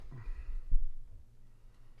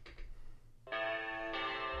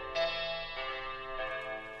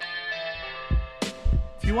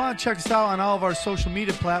you want to check us out on all of our social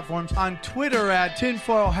media platforms, on Twitter at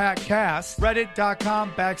TinfoilHatCast,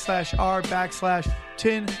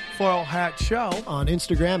 Reddit.com/r/tinfoilhatshow, On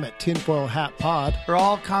Instagram at tinfoilhatpod. or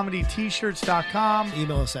allcomedyt-shirts.com.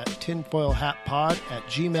 Email us at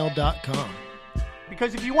tinfoilhatpod@gmail.com.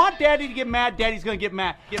 Because if you want Daddy to get mad, Daddy's going to get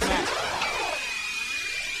mad. Get mad.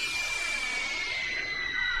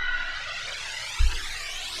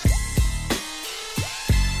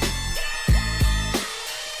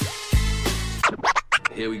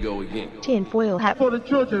 Here we go again. Tinfoil hat. For the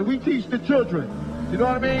children, we teach the children. You know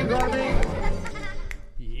what I mean? You know what I mean?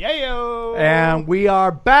 Yayo! And we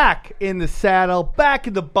are back in the saddle, back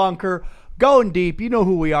in the bunker, going deep. You know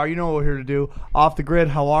who we are. You know what we're here to do. Off the grid,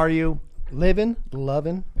 how are you? Living,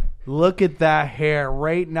 loving. Look at that hair.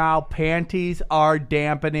 Right now, panties are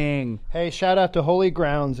dampening. Hey, shout out to Holy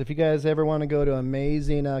Grounds. If you guys ever want to go to an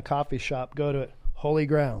amazing coffee shop, go to it. Holy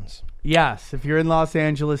Grounds. Yes, if you're in Los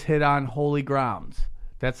Angeles, hit on Holy Grounds.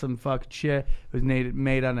 That's some fucking shit. It was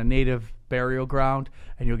made on a native burial ground,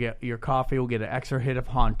 and you'll get your coffee will get an extra hit of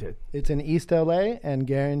haunted. It's in East LA, and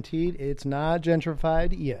guaranteed it's not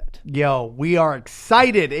gentrified yet. Yo, we are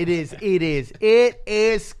excited. It is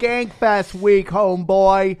Skankfest week,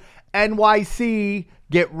 homeboy. NYC,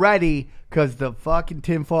 get ready, because the fucking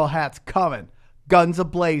tinfoil hat's coming. Guns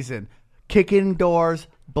a-blazing. Kicking doors,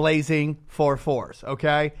 blazing 4-4s,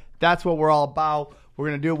 okay? That's what we're all about. We're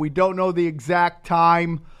going to do it. We don't know the exact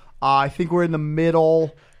time. I think we're in the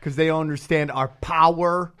middle because they don't understand our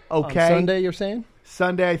power, okay? On Sunday, you're saying?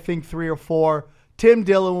 Sunday, I think 3 or 4. Tim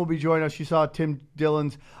Dillon will be joining us. You saw Tim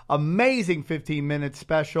Dillon's amazing 15-minute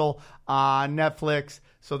special on Netflix.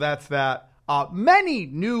 So that's that. Many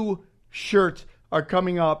new shirts are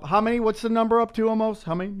coming up. How many? What's the number up to almost?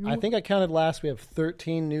 How many? I think I counted last. We have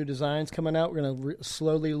 13 new designs coming out. We're going to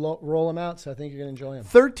slowly roll them out, so I think you're going to enjoy them.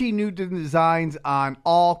 13 new designs on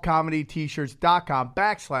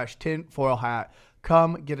allcomedyt-shirts.com/tinfoil hat.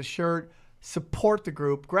 Come get a shirt. Support the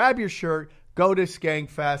group. Grab your shirt. Go to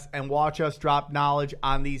Skankfest and watch us drop knowledge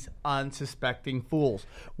on these unsuspecting fools.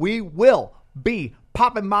 We will be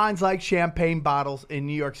popping minds like champagne bottles in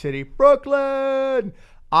New York City, Brooklyn.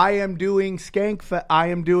 I am doing I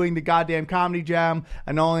am doing the goddamn comedy jam,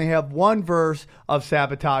 and I only have one verse of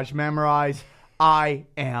Sabotage memorized. I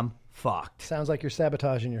am fucked. Sounds like you're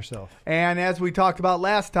sabotaging yourself. And as we talked about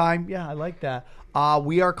last time, yeah, I like that.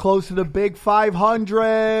 We are close to the big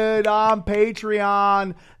 500 on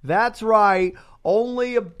Patreon. That's right.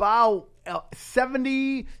 Only about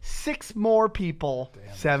 76 more people.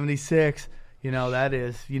 Damn. 76. You know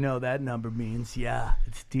that number means, yeah,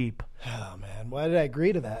 it's deep. Oh, man. Why did I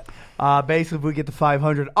agree to that? Basically, if we get to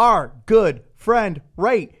 500, our good friend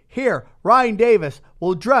right here, Ryan Davis,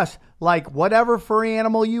 will dress like whatever furry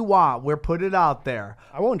animal you want. We'll put it out there.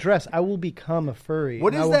 I won't dress. I will become a furry.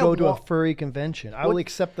 What is I will that go to a furry convention. I will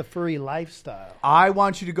accept the furry lifestyle. I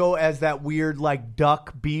want you to go as that weird, like,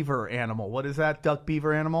 duck beaver animal. What is that duck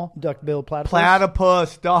beaver animal? Duck-billed platypus.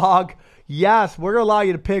 Platypus, dog. Yes, we're going to allow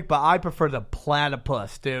you to pick, but I prefer the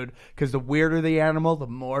platypus, dude, because the weirder the animal, the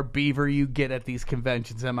more beaver you get at these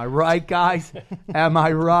conventions. Am I right, guys? Am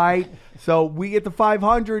I right? So we get the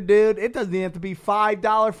 500, dude. It doesn't have to be $5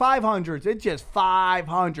 500s. It's just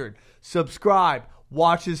 500. Subscribe.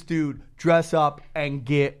 Watch this dude dress up and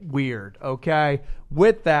get weird, okay?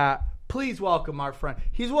 With that, please welcome our friend.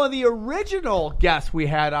 He's one of the original guests we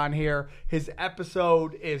had on here. His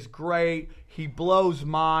episode is great. He blows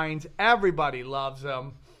minds. Everybody loves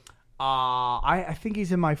him. I think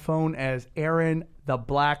he's in my phone as Aaron, the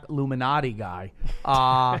Black Illuminati guy.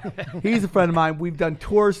 He's a friend of mine. We've done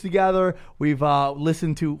tours together. We've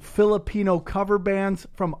listened to Filipino cover bands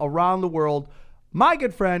from around the world. My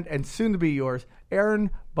good friend, and soon to be yours, Aaron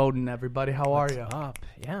Bowden, everybody. How are you? What's up?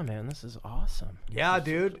 Yeah, man, this is awesome. Yeah, this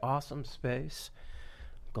dude. Awesome space.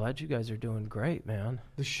 Glad you guys are doing great, man.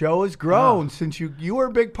 The show has grown since you were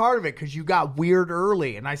a big part of it because you got weird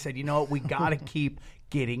early. And I said, you know what? We got to keep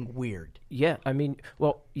getting weird. Yeah, I mean,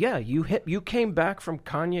 well, yeah, you came back from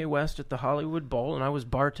Kanye West at the Hollywood Bowl, and I was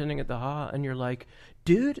bartending at the Ha, and you're like,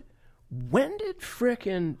 dude, when did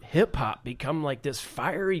frickin' hip-hop become like this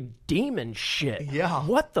fiery demon shit? Yeah.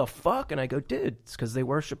 What the fuck? And I go, dude, it's because they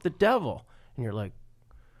worship the devil. And you're like,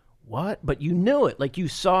 what? But you knew it. Like, you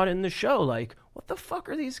saw it in the show. Like, what the fuck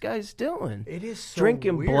are these guys doing? It is so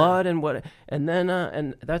drinking weird. blood and what? And then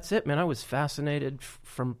and that's it, man. I was fascinated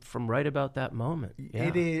from right about that moment.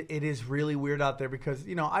 Yeah. It is really weird out there because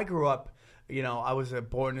I grew up. I was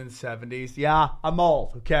born in the 70s. Yeah, I'm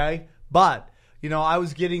old. Okay, but I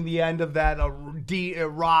was getting the end of that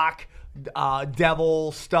rock.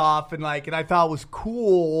 Devil stuff and I thought it was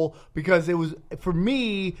cool because it was, for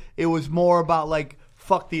me, it was more about like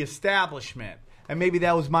fuck the establishment. And maybe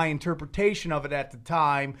that was my interpretation of it at the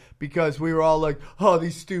time because we were all like, oh,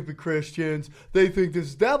 these stupid Christians, they think this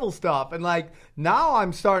is devil stuff. And like now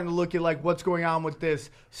I'm starting to look at like what's going on with this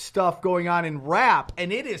stuff going on in rap.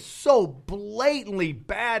 And it is so blatantly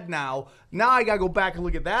bad now. Now I got to go back and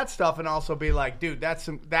look at that stuff and also be like, dude,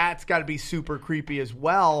 that's got to be super creepy as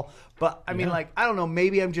well. But I mean, like, I don't know,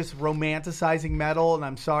 maybe I'm just romanticizing metal and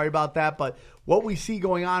I'm sorry about that. But what we see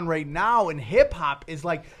going on right now in hip hop is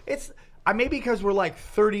like, maybe because we're like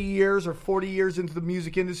 30 years or 40 years into the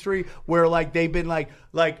music industry where like they've been like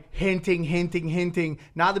hinting.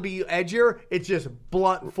 Not to be edgier, it's just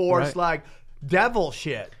blunt force, like devil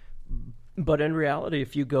shit. But in reality,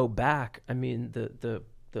 if you go back, I mean, the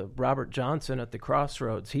Robert Johnson at the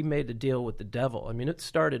Crossroads, he made a deal with the devil. I mean, it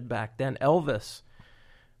started back then. Elvis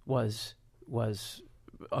was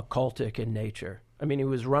occultic in nature. I mean, he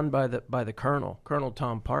was run by the Colonel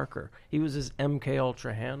Tom Parker. He was his MK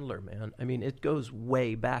Ultra handler, man. I mean, it goes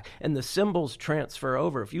way back. And the symbols transfer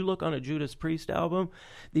over. If you look on a Judas Priest album,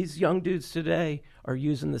 these young dudes today are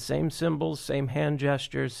using the same symbols, same hand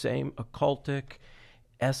gestures, same occultic,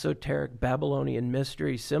 esoteric, Babylonian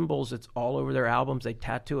mystery symbols. It's all over their albums. They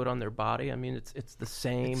tattoo it on their body. I mean, it's the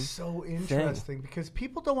same. It's so interesting because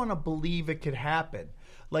people don't want to believe it could happen.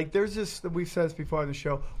 Like there's this, we've said this before on the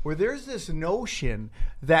show, where there's this notion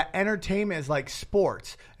that entertainment is like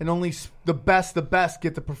sports and only the best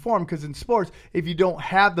get to perform, because in sports, if you don't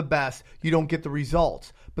have the best, you don't get the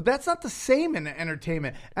results. But that's not the same in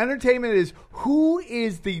entertainment. Entertainment is who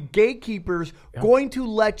is the gatekeepers going to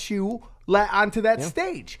let you onto that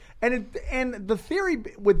stage. And the theory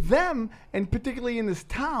with them, and particularly in this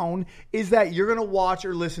town, is that you're going to watch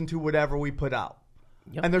or listen to whatever we put out.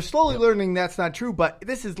 Yep. And they're slowly learning that's not true, but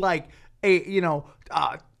this is like 20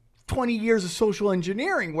 years of social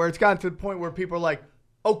engineering where it's gotten to the point where people are like,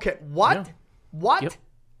 okay, what? Yeah. What? Yep.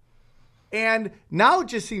 And now it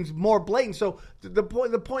just seems more blatant. So the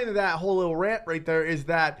point of that whole little rant right there is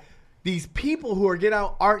that these people who are getting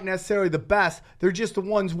out aren't necessarily the best. They're just the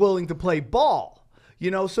ones willing to play ball.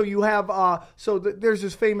 So you have there's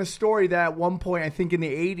this famous story that at one point, I think in the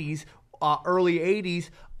 80s, early 80s,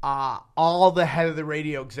 all the head of the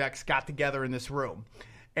radio execs got together in this room,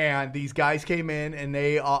 and these guys came in and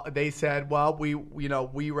they said, well,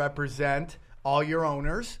 we represent all your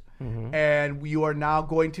owners, and you are now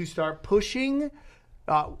going to start pushing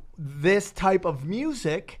this type of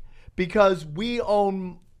music because we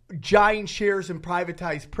own giant shares in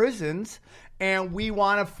privatized prisons, and we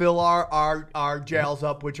want to fill our jails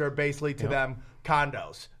up, which are basically to them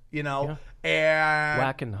condos, and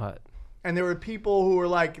Whacking Hut. And there were people who were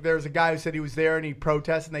like, there's a guy who said he was there and he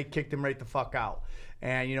protested and they kicked him right the fuck out.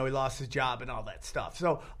 And, he lost his job and all that stuff.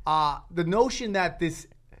 So the notion that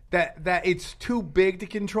that it's too big to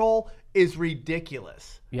control is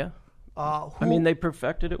ridiculous. Yeah. They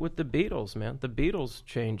perfected it with the Beatles, man. The Beatles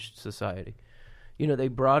changed society. They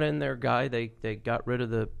brought in their guy. They got rid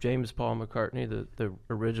of the James Paul McCartney, the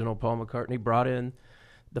original Paul McCartney, brought in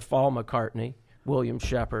the fall McCartney, William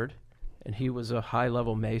Shepard. And he was a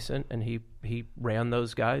high-level Mason, and he ran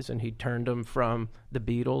those guys, and he turned them from the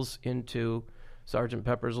Beatles into Sgt.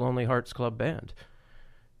 Pepper's Lonely Hearts Club Band.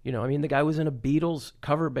 The guy was in a Beatles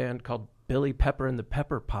cover band called Billy Pepper and the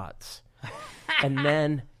Pepper Pots. And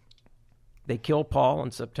then they kill Paul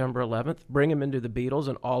on September 11th, bring him into the Beatles,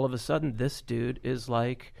 and all of a sudden this dude is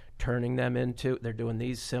like turning them into, they're doing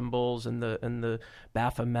these symbols and the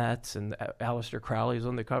Baphomets and Aleister Crowley's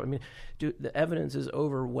on the cover. I mean, dude, the evidence is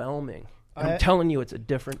overwhelming. I'm telling you, it's a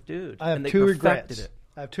different dude. I have two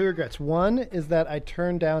regrets. One is that I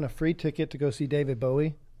turned down a free ticket to go see David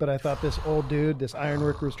Bowie, but I thought this old dude, this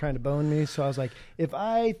ironworker, was trying to bone me. So I was like, if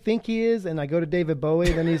I think he is and I go to David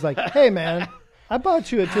Bowie, then he's like, hey, man, I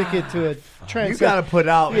bought you a ticket to a You got to put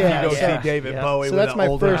out if you go see David Bowie. So that's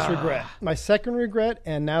my first regret. My second regret,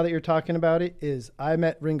 and now that you're talking about it, is I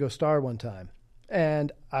met Ringo Starr one time,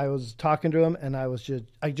 and I was talking to him, and I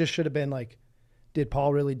just should have been like, did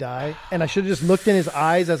Paul really die? And I should have just looked in his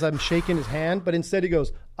eyes as I'm shaking his hand, but instead he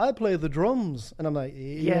goes, I play the drums. And I'm like,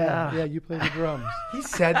 yeah, you play the drums. He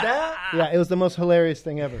said that? Yeah, it was the most hilarious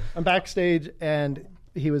thing ever. I'm backstage, and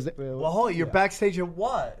he was... Well, you're backstage at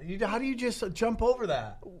what? How do you just jump over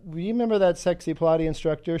that? You remember that sexy Pilates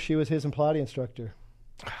instructor? She was his Pilates instructor.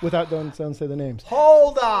 Don't say the names.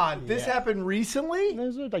 Hold on. This happened recently?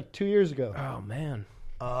 This was like 2 years ago. Oh, man.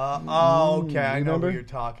 Okay. I know what you're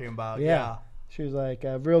talking about. Yeah. She was like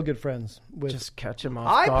real good friends. Just catch him off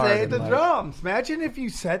I guard. played the drums. Imagine if you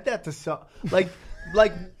said that to some...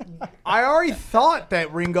 Like, I already thought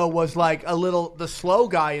that Ringo was like the slow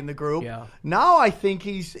guy in the group. Yeah. Now I think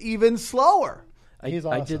he's even slower. He's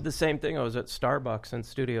I awesome. did the same thing. I was at Starbucks in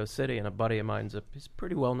Studio City, and a buddy of mine's he's a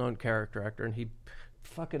pretty well-known character actor, and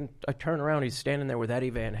I turn around, he's standing there with Eddie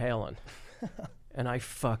Van Halen. And I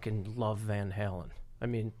fucking love Van Halen. I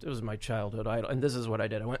mean, it was my childhood idol. And this is what I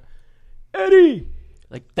did. I went, Eddie!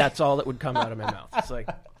 Like, that's all that would come out of my mouth. It's like...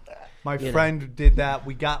 My friend did that.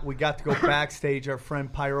 We got to go backstage. Our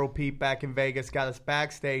friend Pyro Pete back in Vegas got us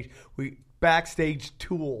backstage. We backstage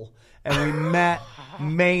Tool, and we met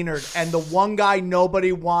Maynard. And the one guy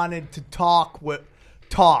nobody wanted to talk with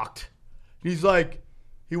talked. He's like,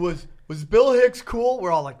 was Bill Hicks cool? We're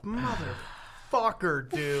all like, motherfucker,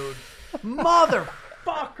 dude,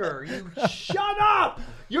 motherfucker, you shut up.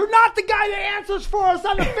 You're not the guy that answers for us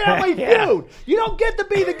on the Family Feud. You don't get to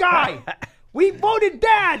be the guy. We voted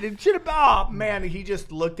Dad and shit about. Oh, man, he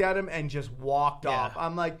just looked at him and just walked off.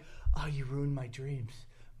 I'm like, oh, you ruined my dreams.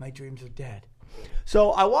 My dreams are dead.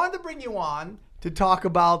 So I wanted to bring you on to talk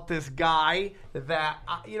about this guy that,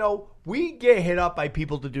 we get hit up by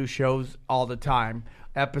people to do shows all the time,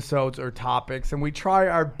 episodes or topics, and we try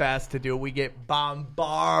our best to do it. We get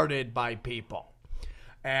bombarded by people.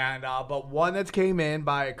 And but one that's came in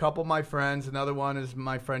by a couple of my friends, another one is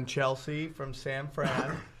my friend Chelsea from San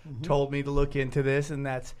Fran, told me to look into this, and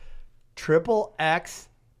that's Triple X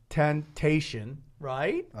Temptation,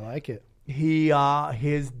 right? I like it.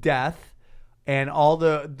 His death and all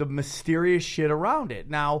the mysterious shit around it.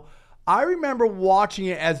 Now, I remember watching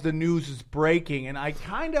it as the news was breaking, and it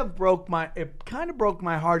kind of broke my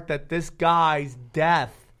heart that this guy's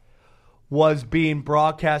death was being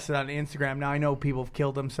broadcasted on Instagram. Now, I know people have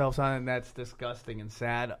killed themselves on it, and that's disgusting and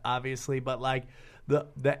sad, obviously. But, like,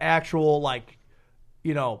 the actual, like,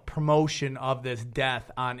 promotion of this death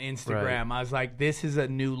on Instagram, right. I was like, this is a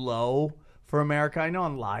new low for America. I know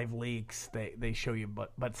on live leaks they show you,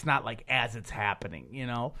 but it's not, like, as it's happening,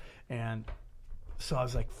 And so I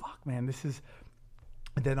was like, fuck, man, this is...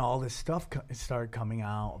 And then all this stuff started coming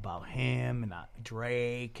out about him and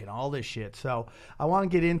Drake and all this shit. So I want to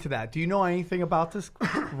get into that. Do you know anything about this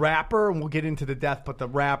rapper? And we'll get into the death, but the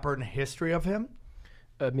rapper and the history of him?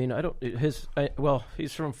 I mean,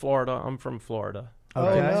 he's from Florida. I'm from Florida.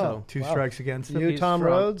 Okay. Oh, no. So two strikes against him. You, Tom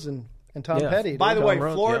Rhodes, and Tom Petty. By the Tom way,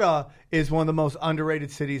 Rhodes, Florida is one of the most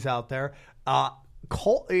underrated cities out there.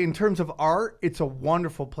 In terms of art, it's a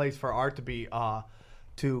wonderful place for art to be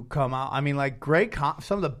to come out. I mean, like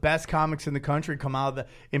some of the best comics in the country come out of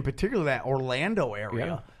in particular that Orlando area.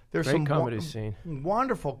 Yeah. There's Great some comedy scene.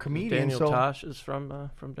 Wonderful comedians. Daniel Tosh is from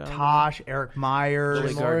down Tosh, Eric Myers,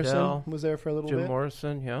 Billy Morrison Gardell. was there for a little Jim bit.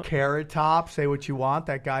 Morrison, yeah. Carrot Top, Say What You Want.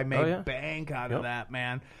 That guy made bank out of that,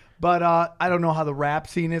 man. But I don't know how the rap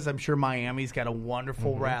scene is. I'm sure Miami's got a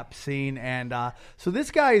wonderful rap scene. And so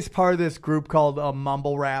this guy is part of this group called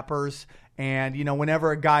Mumble Rappers. And,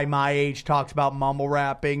 whenever a guy my age talks about mumble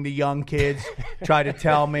rapping, the young kids try to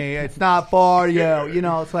tell me, it's not for you.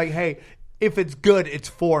 It's like, hey, if it's good, it's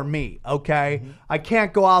for me, okay? I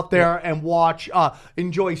can't go out there and watch,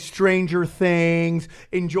 enjoy Stranger Things,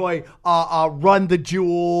 enjoy Run the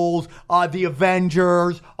Jewels, The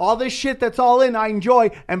Avengers, all this shit that's all in, I enjoy.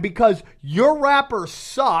 And because your rappers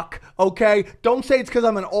suck, okay, don't say it's because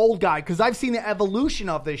I'm an old guy, because I've seen the evolution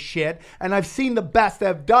of this shit, and I've seen the best that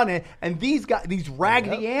have done it, and these guys, these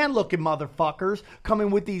Raggedy Ann-looking motherfuckers coming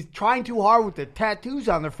with these, trying too hard with the tattoos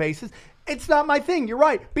on their faces. It's not my thing. You're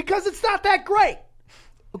right. Because it's not that great.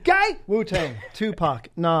 Okay? Wu-Tang, Tupac,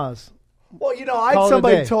 Nas. Well,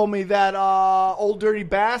 somebody told me that Old Dirty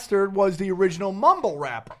Bastard was the original mumble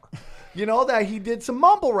rapper. That he did some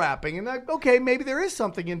mumble rapping. And okay, maybe there is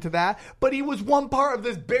something into that. But he was one part of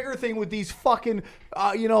this bigger thing with these fucking,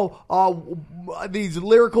 these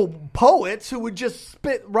lyrical poets who would just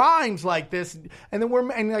spit rhymes like this. And then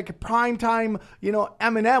like a primetime,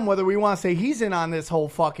 Eminem, whether we want to say he's in on this whole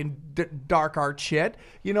fucking dark art shit,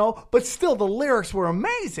 But still, the lyrics were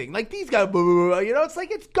amazing. Like these guys, it's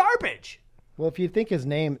like it's garbage. Well, if you think his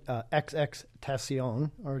name,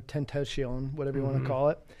 XXXTentacion, or Tentacion, whatever you want to call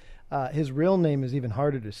it, his real name is even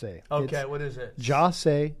harder to say. Okay, what is it?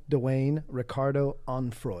 Jose Dwayne Ricardo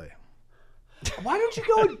Onfroy. Why don't you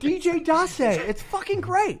go with DJ Dace? It's fucking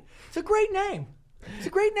great. It's a great name.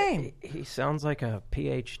 He sounds like a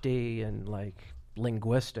PhD in like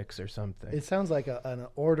linguistics or something. It sounds like an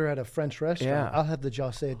order at a French restaurant. Yeah. I'll have the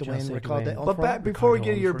Jose Dwayne Ricardo Onfroy. But before we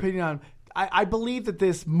get your opinion on, I believe that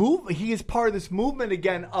this he is part of this movement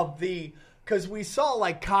again of the. Because we saw,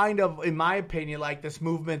 like, kind of, in my opinion, like this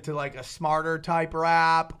movement to like a smarter type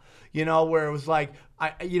rap, where it was like,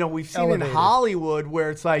 we've seen Elevated. in Hollywood where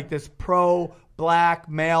it's like this pro black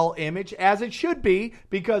male image, as it should be,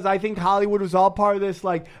 because I think Hollywood was all part of this,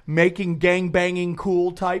 like, making gangbanging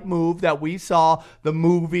cool type move that we saw, the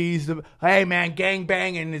movies, hey man,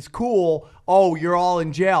 gangbanging is cool, oh, you're all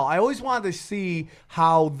in jail. I always wanted to see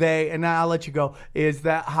how they, and I'll let you go, is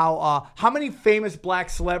that how many famous black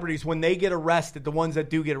celebrities, when they get arrested, the ones that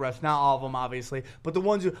do get arrested, not all of them obviously, but the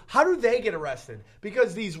ones who, how do they get arrested?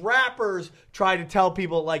 Because these rappers try to tell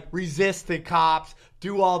people, like, resist the cops,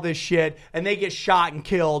 do all this shit, and they get shot and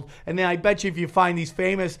killed. And then I bet you if you find these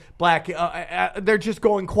famous black, they're just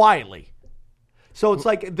going quietly. So it's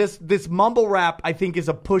like this mumble rap, I think, is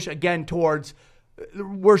a push again towards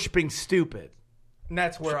worshiping stupid. And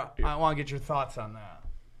that's where I want to get your thoughts on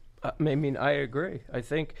that. I mean, I agree.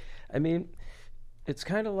 I mean, it's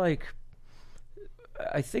kind of like,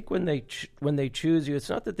 I think when they choose you, it's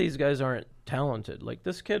not that these guys aren't talented. Like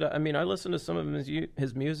this kid, I mean, I listen to some of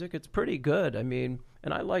his music. It's pretty good. I mean,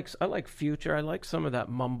 and I like Future. I like some of that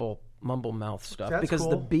mumble mouth stuff. That's because cool.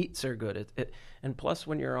 The beats are good. And plus,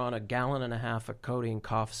 when you're on 1.5 gallons of codeine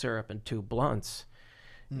cough syrup and 2 blunts,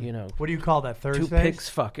 you know, what do you call that? Thursdays? 2 pigs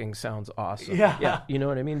fucking sounds awesome. Yeah. You know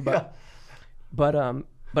what I mean? But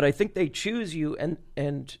I think they choose you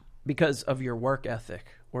and because of your work ethic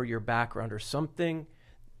or your background or something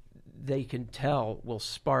they can tell will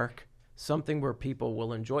spark something where people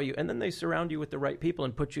will enjoy you. And then they surround you with the right people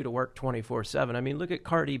and put you to work 24/7. I mean, look at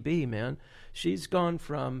Cardi B, man. She's gone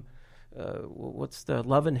from, what's the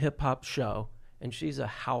Love and Hip Hop show, and she's a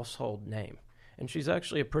household name. And she's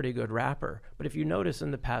actually a pretty good rapper. But if you notice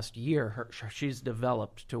in the past year, she's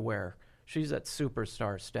developed to where she's at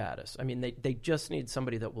superstar status. I mean, they just need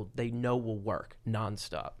somebody that they know will work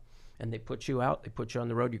nonstop. And they put you out, they put you on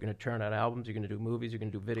the road, you're going to turn out albums, you're going to do movies, you're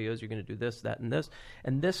going to do videos, you're going to do this, that, and this.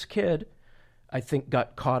 And this kid, I think,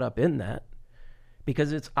 got caught up in that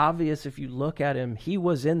because it's obvious if you look at him, he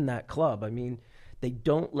was in that club. I mean, they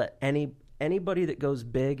don't let anybody that goes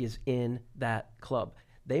big is in that club.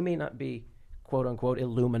 They may not be, quote unquote,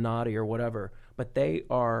 Illuminati or whatever, but they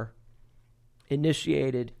are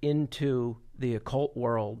initiated into the occult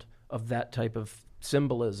world of that type of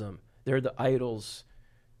symbolism. They're the idols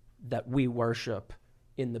that we worship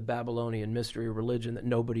in the Babylonian mystery religion that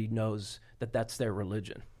nobody knows that that's their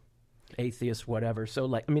religion. Atheist, whatever. So,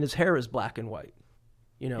 like, I mean, his hair is black and white.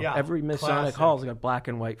 You know, every Masonic hall's got black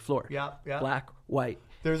and white floor. Yeah. Black, white.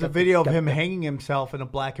 There's a video of him hanging himself in a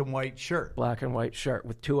black and white shirt. Black and white shirt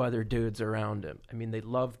with 2 other dudes around him. I mean, they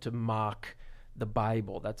love to mock the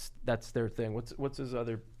Bible. That's their thing. What's his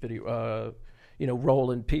other video?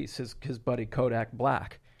 Roll in Peace. His buddy Kodak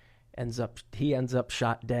Black ends up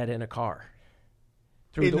shot dead in a car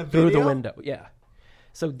through the window. Yeah.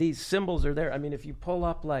 So these symbols are there. I mean, if you pull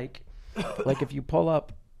up if you pull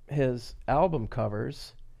up his album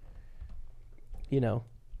covers,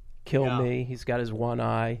 Kill Me. He's got his one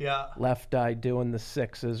eye. Yeah. Left eye doing the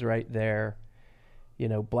 6s right there.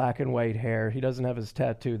 Black and white hair. He doesn't have his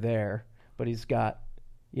tattoo there, but he's got,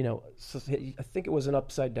 I think it was an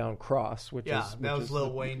upside down cross, which is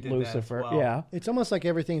Lil Wayne did Lucifer. That as well. Yeah. It's almost like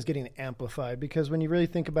everything's getting amplified because when you really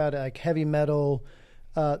think about it, like heavy metal,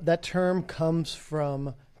 that term comes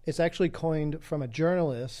from. It's actually coined from a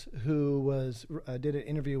journalist who did an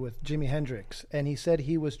interview with Jimi Hendrix, and he said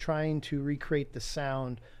he was trying to recreate the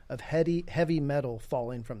sound of heavy metal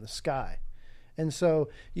falling from the sky. And so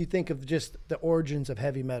you think of just the origins of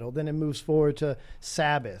heavy metal. Then it moves forward to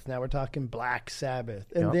Sabbath. Now we're talking Black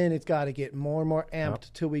Sabbath. And then it's got to get more and more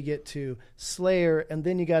amped till we get to Slayer. And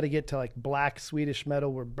then you got to get to like black Swedish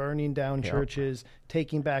metal. We're burning down churches,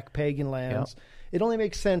 taking back pagan lands. It only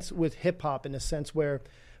makes sense with hip hop in a sense where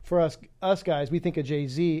for us guys, we think of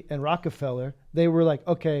Jay-Z and Rockefeller. They were like,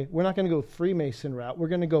 okay, we're not going to go Freemason route. We're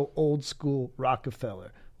going to go old school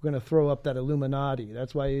Rockefeller. We're going to throw up that Illuminati.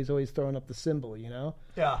 That's why he's always throwing up the symbol,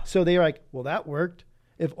 Yeah. So they're like, well, that worked.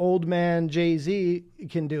 If old man Jay-Z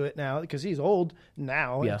can do it now, because he's old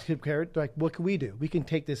now, like, what can we do? We can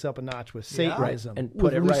take this up a notch with Satanism and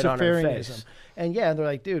put it right on our face. And they're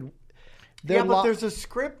like, dude. But there's a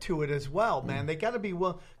script to it as well, man. They got to be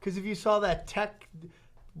because if you saw that tech.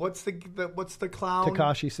 What's the clown?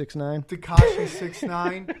 Tekashi 6ix9ine. Tekashi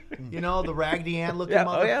 6ix9ine. The Raggedy Ann looking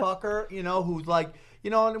motherfucker. Who's like,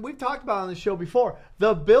 and we've talked about it on the show before.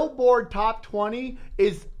 The Billboard Top 20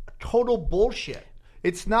 is total bullshit.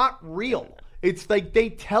 It's not real. It's like they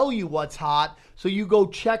tell you what's hot, so you go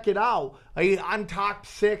check it out. I'm top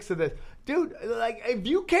 6 of this, dude. Like, if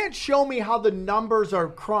you can't show me how the numbers are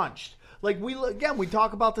crunched. Like, we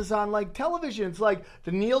talk about this on, like, television. It's like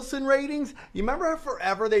the Nielsen ratings. You remember how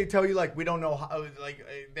forever they tell you, like, we don't know how, like,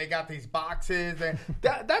 they got these boxes. And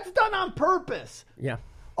that's done on purpose. Yeah.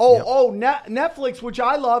 Netflix, which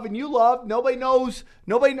I love and you love. Nobody knows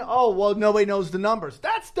the numbers.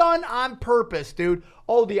 That's done on purpose, dude.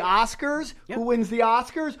 Oh, the Oscars? Yep. Who wins the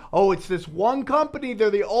Oscars? Oh, it's this one company. They're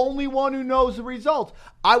the only one who knows the results.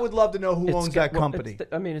 I would love to know who owns that company.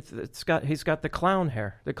 He's got the clown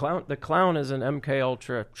hair. The clown is an MK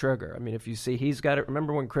Ultra trigger. I mean, if you see, he's got it.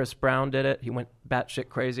 Remember when Chris Brown did it? He went batshit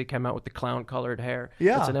crazy, came out with the clown colored hair.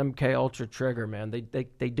 Yeah. It's an MK Ultra trigger, man. They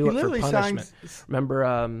do it for literally punishment. signs-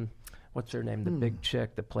 Remember, what's her name? The big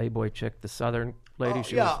chick, the Playboy chick, the Southern lady.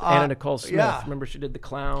 She yeah, was Anna Nicole Smith. yeah. Remember she did the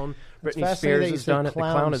clown. It's Britney fascinating Spears that you has said done it. The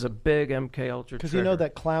clown clowns. is a big MK Ultra Because trigger. you know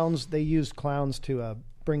that they used clowns to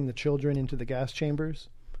bring the children into the gas chambers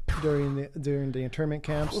during the internment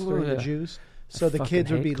camps during the yeah. Jews. So the fucking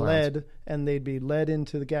kids would hate be clowns. led, and they'd be led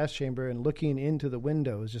into the gas chamber, and looking into the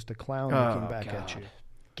window is just a clown looking back at you.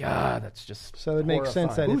 God, that's just So it makes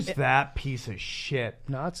sense that Who's it's that piece of shit?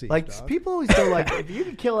 Nazis. Like, dog. people always go like, if you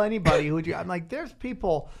could kill anybody, who would you? I'm like, there's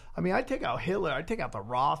people. I mean, I take out Hitler. I take out the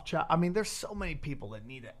Rothschild. I mean, there's so many people that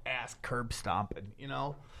need to ass curb stomping. You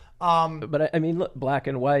know. But I mean, look, black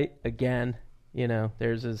and white again. You know,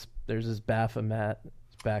 there's his Baphomet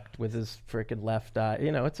back with his freaking left eye.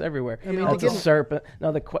 You know, it's everywhere. I mean, it's a serpent.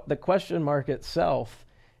 Now the question mark itself,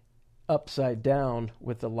 upside down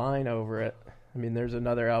with the line over it. I mean, there's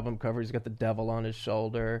another album cover. He's got the devil on his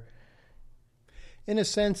shoulder. in a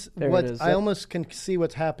sense, There it what is. I almost can see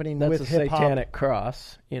what's happening That's with a hip hop. satanic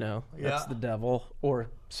cross. You know, that's Yeah. the devil or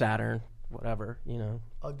Saturn, whatever. You know.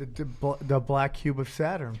 The black cube of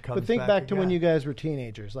Saturn comes But think back to when again. you guys were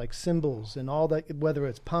teenagers, like symbols and all that, whether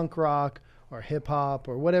it's punk rock or hip hop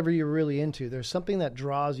or whatever you're really into, there's something that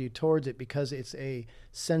draws you towards it because it's a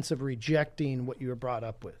sense of rejecting what you were brought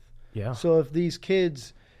up with. Yeah. So if these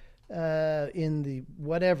kids in the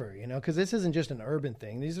whatever, you know, because this isn't just an urban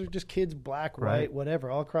thing. These are just kids, black, white, Right. whatever,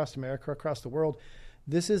 all across America, across the world.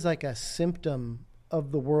 This is like a symptom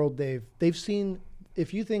of the world they've seen.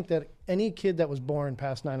 If you think that any kid that was born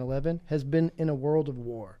past 9/11 has been in a world of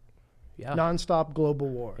war, Yeah. nonstop global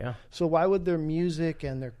war. Yeah. So why would their music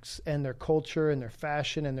and their culture and their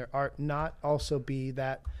fashion and their art not also be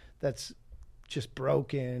that's just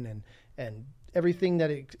broken and everything that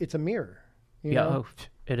it's a mirror? You Yeah. know? Oh,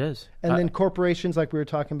 it is. And then corporations, like we were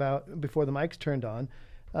talking about before the mics turned on,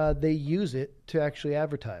 they use it to actually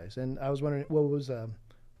advertise. And I was wondering, what was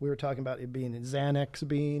we were talking about it being in Xanax,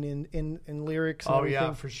 being in lyrics. And Oh everything.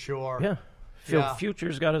 yeah, for sure. Yeah. Phil Yeah.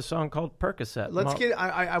 Future's got a song called Percocet.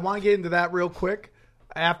 I want to get into that real quick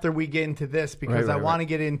after we get into this because Right, I right, want to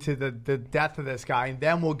get into the death of this guy, and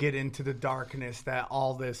then we'll get into the darkness that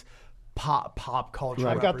all this pop culture.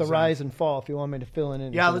 I've got the represents. rise and fall. If you want me to fill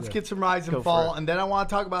in. Yeah, let's get some rise and Go for fall, it. and then I want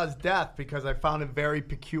to talk about his death because I found it very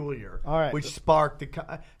peculiar. All right. Which sparked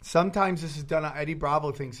the. Sometimes this is done. Eddie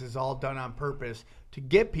Bravo thinks this is all done on purpose to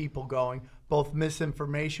get people going, both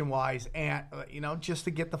misinformation wise and just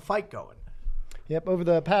to get the fight going. Yep. Over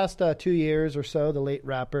the past 2 years or so, the late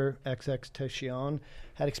rapper XXXTentacion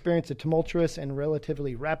had experienced a tumultuous and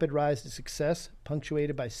relatively rapid rise to success,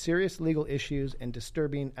 punctuated by serious legal issues and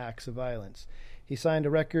disturbing acts of violence. He signed a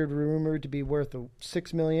record rumored to be worth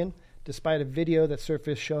 $6 million, despite a video that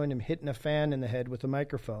surfaced showing him hitting a fan in the head with a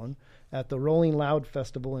microphone at the Rolling Loud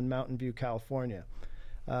Festival in Mountain View, California.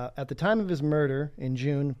 At the time of his murder in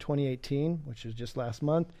June 2018, which was just last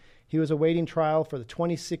month, he was awaiting trial for the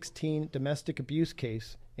 2016 domestic abuse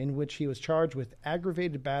case in which he was charged with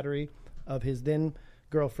aggravated battery of his then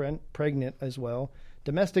girlfriend, pregnant as well,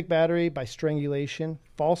 domestic battery by strangulation,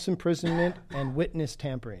 false imprisonment, and witness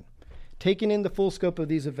tampering. Taking in the full scope of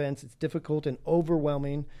these events, it's difficult and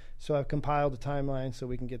overwhelming, so I've compiled a timeline so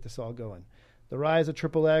we can get this all going. The rise of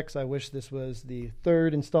Triple X, I wish this was the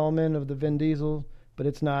third installment of the Vin Diesel, but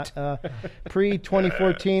it's not.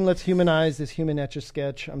 Pre-2014, let's humanize this human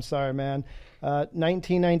Etch-a-Sketch. I'm sorry, man.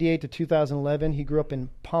 1998 to 2011, he grew up in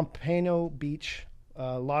Pompano Beach,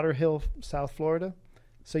 Lauderhill, South Florida.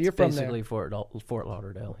 So you're from there. Basically Fort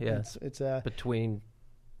Lauderdale. Yeah. It's Between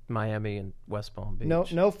Miami and West Palm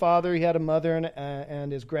Beach. no father. He had a mother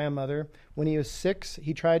and his grandmother. When he was 6,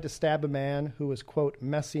 he tried to stab a man who was, quote,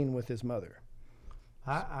 messing with his mother.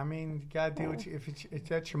 I mean, you gotta do what if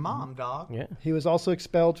that's your mom, dog. Yeah. He was also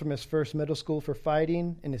expelled from his first middle school for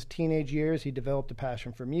fighting. In his teenage years, he developed a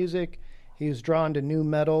passion for music. He was drawn to new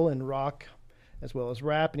metal and rock, as well as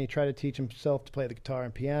rap, and he tried to teach himself to play the guitar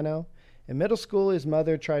and piano. In middle school, his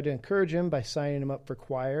mother tried to encourage him by signing him up for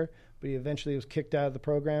choir, but he eventually was kicked out of the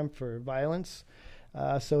program for violence.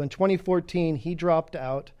 So in 2014, he dropped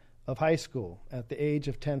out of high school at the age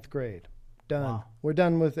of 10th grade. Done. Wow. We're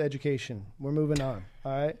done with education. We're moving on.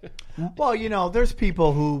 All right. Well, there's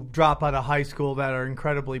people who drop out of high school that are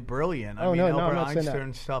incredibly brilliant. I mean, I'm Albert not saying Einstein that.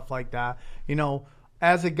 and stuff like that.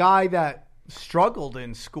 As a guy that struggled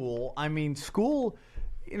in school, I mean, school,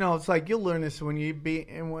 it's like you'll learn this when you be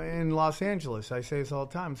in Los Angeles. I say this all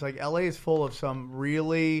the time. It's like LA is full of some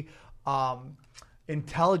really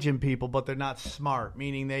intelligent people, but they're not smart,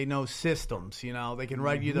 meaning they know systems. They can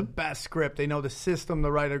write you the best script. They know the system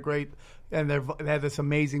to write a great, and they have this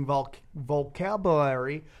amazing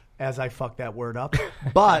vocabulary, as I fuck that word up.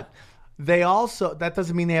 But they also, that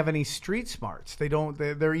doesn't mean they have any street smarts.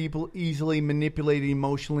 They're easily manipulated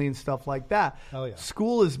emotionally and stuff like that. Oh, yeah.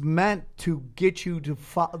 School is meant to get you to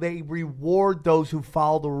they reward those who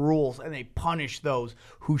follow the rules, and they punish those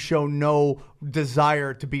who show no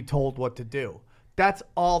desire to be told what to do. That's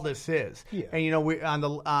all this is. Yeah. And we on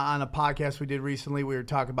a podcast we did recently, we were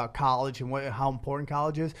talking about college and how important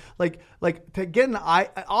college is. Like to get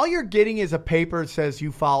all you're getting is a paper that says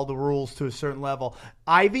you follow the rules to a certain level.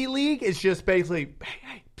 Ivy League is just basically,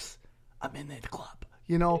 hey, psst, I'm in the club.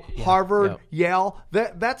 Harvard, Yale.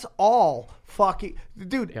 That's all fucking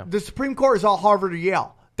dude. Yeah. The Supreme Court is all Harvard or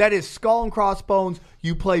Yale. That is skull and crossbones.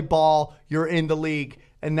 You play ball, you're in the league.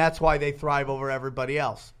 And that's why they thrive over everybody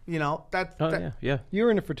else. Yeah. You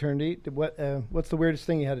were in a fraternity. What's the weirdest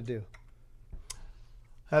thing you had to do?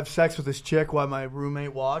 Have sex with this chick while my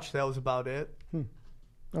roommate watched. That was about it.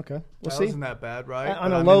 Okay. That wasn't that bad, right?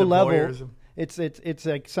 On a low level, it's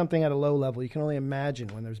like something at a low level. You can only imagine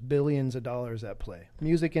when there's billions of dollars at play.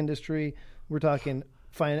 Music industry, we're talking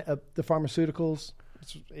the pharmaceuticals.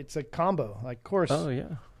 It's a combo, of course. Oh, yeah.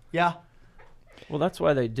 Yeah. Well, that's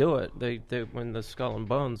why they do it. They when the Skull and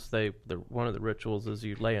Bones, one of the rituals is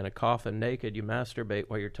you lay in a coffin naked, you masturbate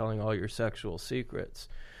while you're telling all your sexual secrets,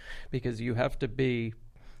 because you have to be.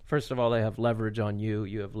 First of all, they have leverage on you.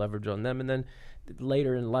 You have leverage on them, and then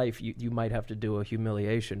later in life, you might have to do a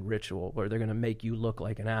humiliation ritual where they're going to make you look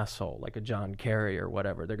like an asshole, like a John Kerry or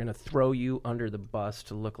whatever. They're going to throw you under the bus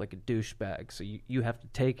to look like a douchebag. So you have to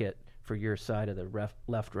take it for your side of the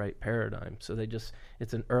left-right paradigm. So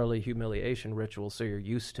it's an early humiliation ritual, so you're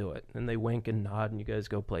used to it. And they wink and nod, and you guys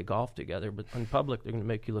go play golf together. But in public, they're going to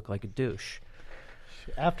make you look like a douche.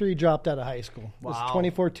 After he dropped out of high school, wow. This is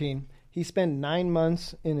 2014, he spent 9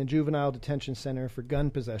 months in a juvenile detention center for gun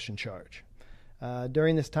possession charge.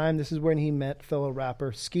 During this time, this is when he met fellow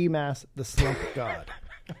rapper Ski Mask the Slump God.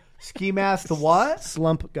 Ski Mask the what?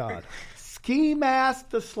 Slump God. Ski Mask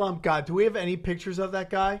the Slump God. Do we have any pictures of that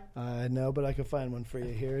guy? No, but I can find one for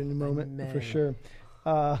you here in a moment for sure.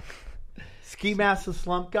 Ski Mask the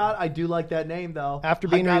Slump God. I do like that name though. After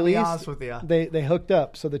being I gotta be released, honest with you. They hooked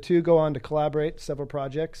up. So the two go on to collaborate several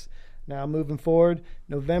projects. Now moving forward,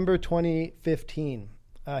 November 2015,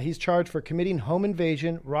 he's charged for committing home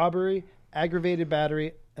invasion, robbery, aggravated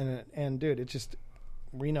battery, and dude, it's just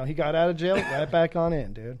he got out of jail, right back on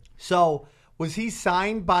in, dude. So was he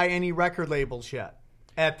signed by any record labels yet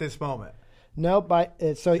at this moment? No,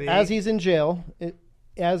 as he's in jail,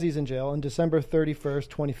 on December 31st,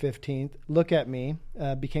 2015, Look at Me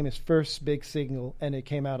became his first big single, and it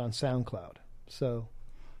came out on SoundCloud. So,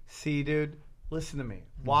 see, dude, listen to me.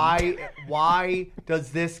 Why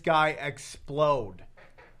does this guy explode?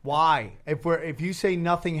 Why? If you say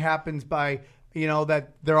nothing happens by that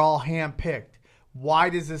they're all handpicked, why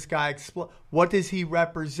does this guy explode? What does he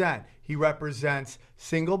represent? He represents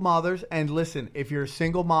single mothers. And listen, if you're a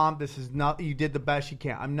single mom, this is not, you did the best you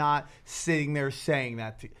can. I'm not sitting there saying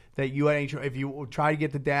that you ain't. If you try to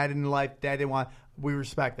get the dad in life, dad didn't want. We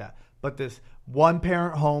respect that. But this one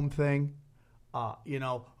parent home thing,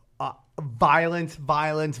 violence.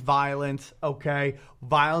 Okay,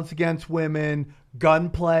 violence against women,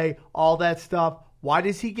 gunplay, all that stuff. Why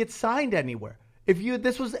does he get signed anywhere? If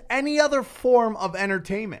this was any other form of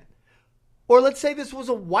entertainment, or let's say this was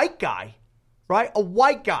a white guy, right? A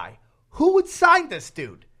white guy. Who would sign this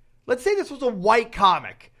dude? Let's say this was a white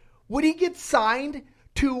comic. Would he get signed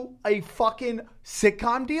to a fucking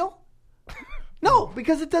sitcom deal? No,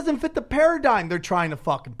 because it doesn't fit the paradigm they're trying to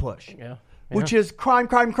fucking push. Yeah. Which is crime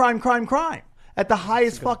at the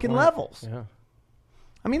highest fucking point. levels. Yeah.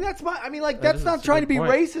 I mean, that's is not a trying to good be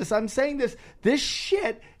point. racist. I'm saying this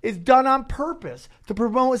shit is done on purpose to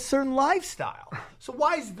promote a certain lifestyle. So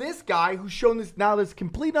why is this guy who's shown this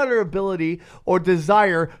complete utter ability or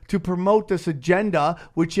desire to promote this agenda,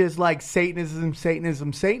 which is like Satanism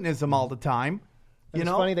all the time? It's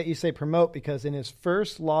funny that you say promote, because in his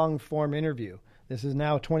first long form interview, this is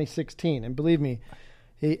now 2016, and believe me,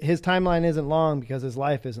 his timeline isn't long because his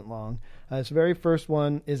life isn't long. His very first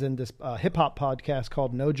one is in this hip-hop podcast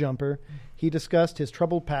called No Jumper. He discussed his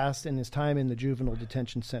troubled past and his time in the juvenile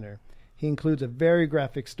detention center. He includes a very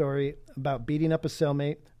graphic story about beating up a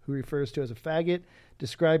cellmate who refers to as a faggot,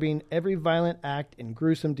 describing every violent act in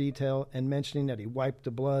gruesome detail and mentioning that he wiped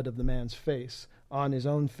the blood of the man's face on his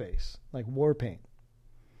own face, like war paint.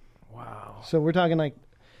 Wow. So we're talking like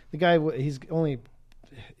the guy, he's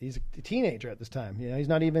a teenager at this time. You know, he's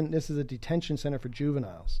not even, this is a detention center for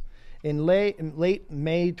juveniles. In late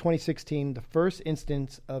May 2016, the first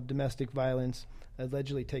instance of domestic violence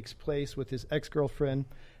allegedly takes place with his ex-girlfriend.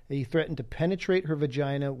 He threatened to penetrate her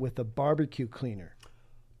vagina with a barbecue cleaner.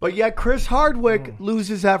 But yet Chris Hardwick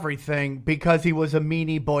loses everything because he was a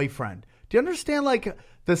meanie boyfriend. Do you understand, like,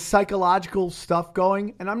 the psychological stuff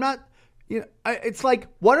going? And I'm not, you know, it's like,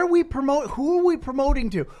 what are we who are we promoting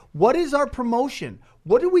to? What is our promotion?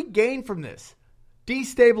 What do we gain from this?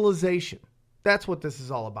 Destabilization. That's what this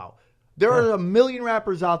is all about. There are a million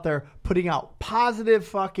rappers out there putting out positive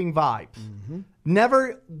fucking vibes.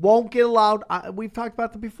 Never won't get allowed. We've talked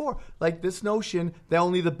about that before. Like this notion that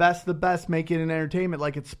only the best make it in entertainment,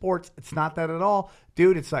 like it's sports. It's not that at all,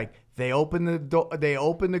 dude. It's like they open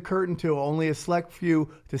the curtain to only a select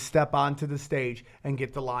few to step onto the stage and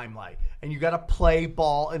get the limelight. And you got to play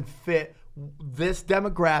ball and fit this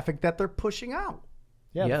demographic that they're pushing out.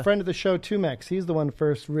 Yeah, Yeah. the friend of the show, Tumex, he's the one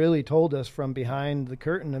first really told us from behind the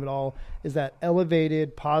curtain of it all is that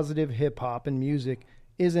elevated, positive hip-hop and music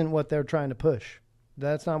isn't what they're trying to push.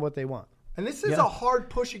 That's not what they want. And this is a hard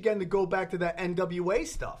push again to go back to that NWA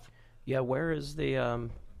stuff. Yeah, where is the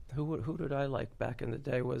who did I like back in the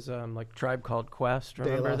day was like Tribe Called Quest,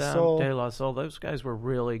 remember La them? Soul. De La Soul. Those guys were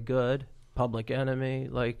really good. Public Enemy,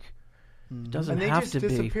 like doesn't And they have just to be.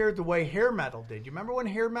 disappeared the way hair metal did. You remember when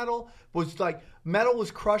hair metal was like, metal was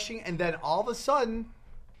crushing, and then all of a sudden,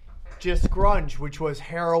 just grunge, which was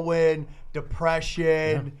heroin,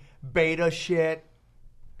 depression, beta shit.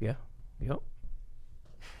 Yeah. Yep.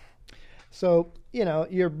 So, you know,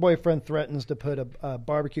 your boyfriend threatens to put a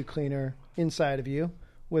barbecue cleaner inside of you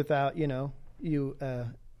without, you know, you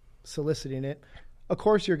soliciting it. Of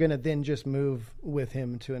course, you're going to then just move with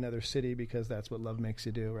him to another city because that's what love makes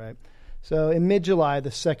you do, right? So in mid-July,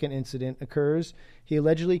 the second incident occurs. He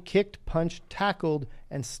allegedly kicked, punched, tackled,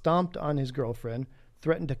 and stomped on his girlfriend,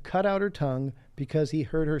 threatened to cut out her tongue because he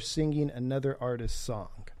heard her singing another artist's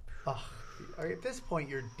song. Ugh. At this point,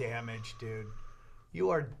 you're damaged, dude.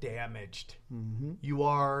 You are damaged. You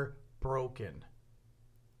are broken.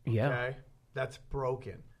 Yeah. Okay? That's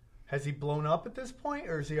broken. Has he blown up at this point,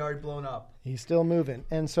 or is he already blown up? He's still moving.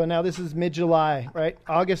 And so now this is mid-July, right?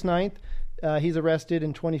 August 9th, he's arrested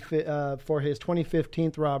for his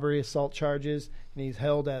 2015 robbery assault charges, and he's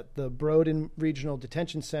held at the Broden Regional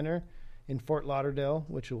Detention Center in Fort Lauderdale,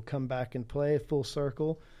 which will come back and play full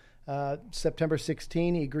circle. September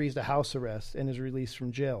 16, he agrees to house arrest and is released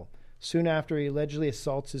from jail. Soon after, he allegedly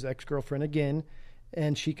assaults his ex-girlfriend again,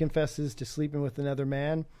 and she confesses to sleeping with another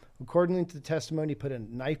man. According to the testimony, he put a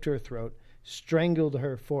knife to her throat, strangled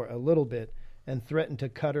her for a little bit, and threatened to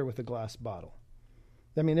cut her with a glass bottle.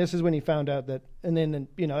 I mean, this is when he found out that, and then,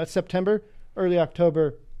 you know, that's September, early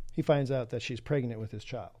October, he finds out that she's pregnant with his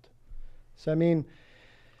child. So, I mean...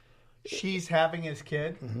 She's having his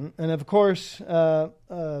kid? And, of course,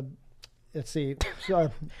 let's see.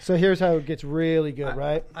 So here's how it gets really good,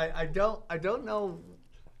 right? I don't know.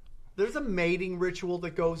 There's a mating ritual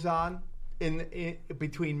that goes on in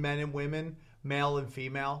between men and women, male and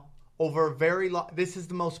female, over a very long. This is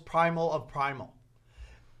the most primal of primal,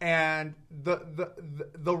 and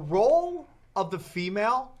the role of the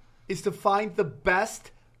female is to find the best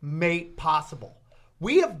mate possible.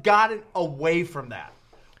 We have gotten away from that.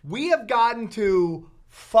 We have gotten to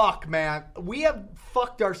fuck, man. We have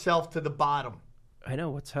fucked ourselves to the bottom. I know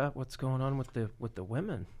what's going on with the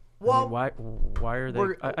women. Well, I mean, why are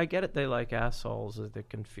they? I get it. They like assholes. They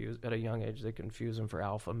confuse at a young age. They confuse them for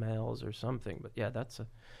alpha males or something. But yeah, that's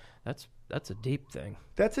a deep thing.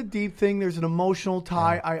 That's a deep thing. There's an emotional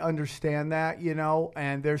tie. I understand that, you know.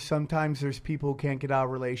 And sometimes there's people who can't get out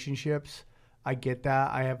of relationships. I get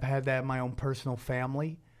that. I have had that in my own personal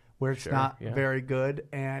family where it's not very good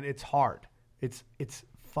and it's hard. It's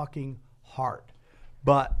fucking hard.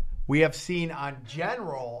 But we have seen on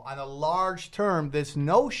a large term, this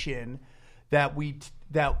notion that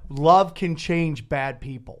that love can change bad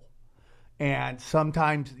people. And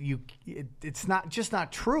sometimes it's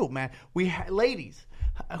not true, man. Ladies,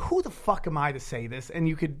 who the fuck am I to say this? And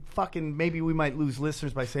you could maybe we might lose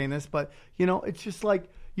listeners by saying this, but you know, it's just like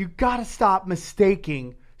you got to stop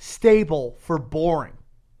mistaking stable for boring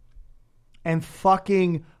and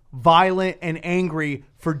fucking violent and angry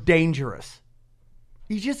for dangerous.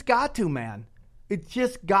 You just got to, man. It's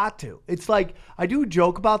just got to. It's like, I do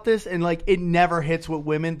joke about this, and like, it never hits with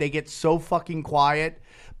women. They get so fucking quiet.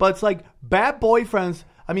 But it's like, bad boys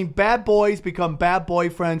become bad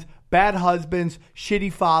boyfriends, bad husbands,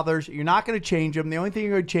 shitty fathers. You're not going to change them. The only thing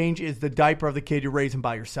you're going to change is the diaper of the kid you're raising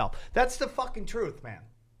by yourself. That's the fucking truth, man.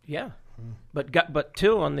 Yeah. But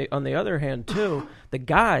too, on the other hand, too, the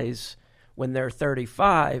guys, when they're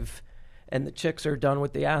 35 and the chicks are done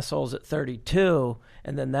with the assholes at 32,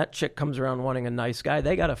 and then that chick comes around wanting a nice guy,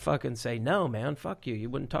 they got to fucking say, no, man, fuck you. You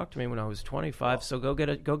wouldn't talk to me when I was 25, so go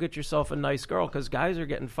get yourself a nice girl, because guys are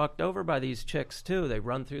getting fucked over by these chicks, too. They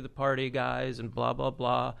run through the party guys and blah, blah,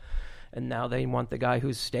 blah, and now they want the guy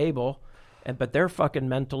who's stable, but they're fucking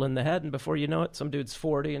mental in the head, and before you know it, some dude's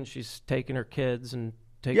 40, and she's taking her kids and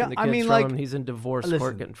taking the kids from him. He's in divorce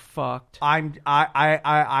court getting fucked.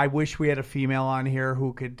 I wish we had a female on here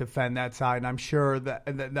who could defend that side. And I'm sure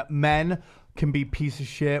that men can be piece of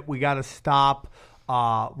shit. We got to stop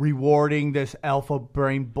rewarding this alpha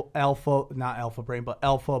bullshit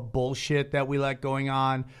that we let going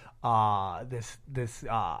on.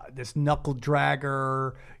 This knuckle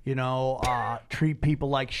dragger, treat people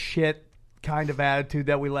like shit kind of attitude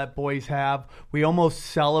that we let boys have. We almost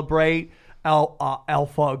celebrate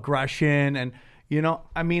alpha aggression, and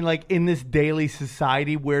like, in this daily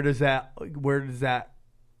society, where does that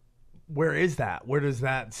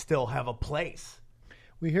still have a place?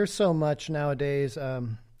 We hear so much nowadays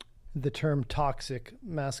the term toxic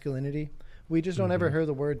masculinity. We just don't ever hear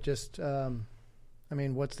the word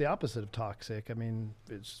what's the opposite of toxic? I mean,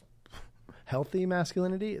 it's healthy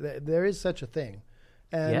masculinity. There is such a thing.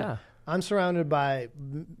 And I'm surrounded by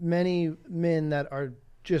many men that are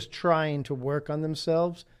just trying to work on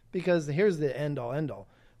themselves, because here's the end all.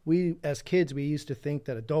 We, as kids, we used to think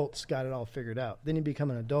that adults got it all figured out. Then you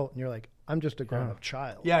become an adult and you're like, I'm just a grown-up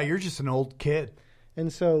child. Yeah, you're just an old kid.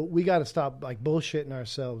 And so we got to stop like bullshitting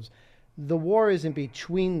ourselves. The war isn't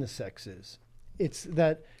between the sexes. It's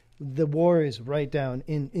that the war is right down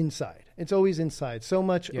inside. It's always inside. So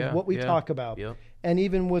much of what we talk about, and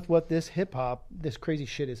even with what this hip-hop, this crazy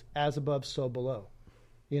shit is as above, so below.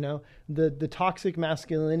 The toxic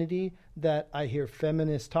masculinity that I hear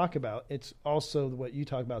feminists talk about, it's also what you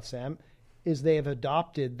talk about, Sam, is they have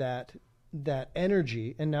adopted that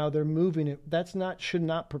energy, and now they're moving it. Should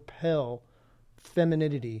not propel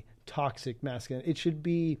femininity, toxic masculinity. It should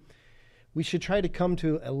be, we should try to come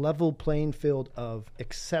to a level playing field of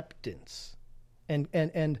acceptance.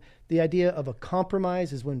 And the idea of a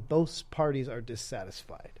compromise is when both parties are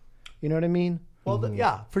dissatisfied. You know what I mean? Well,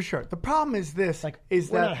 yeah, for sure. The problem is this: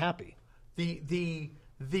 we're not happy. The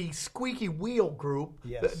squeaky wheel group,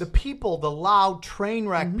 yes. the people, the loud train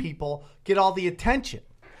wreck people, get all the attention.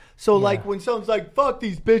 So, like, when someone's like, "Fuck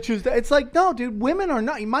these bitches," it's like, no, dude, women are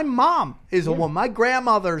not. My mom is a woman. My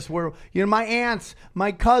grandmothers were, my aunts,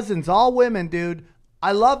 my cousins, all women, dude.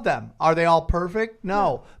 I love them. Are they all perfect?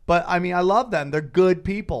 No. But, I love them. They're good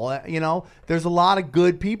people. There's a lot of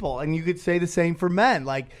good people. And you could say the same for men.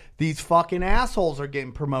 Like, these fucking assholes are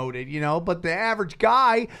getting promoted, But the average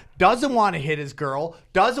guy doesn't want to hit his girl,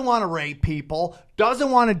 doesn't want to rape people, doesn't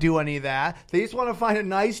want to do any of that. They just want to find a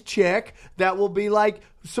nice chick that will be, like,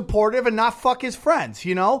 supportive and not fuck his friends,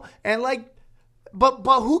 And, like, But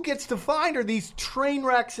who gets to find are these train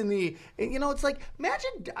wrecks in the, it's like, imagine,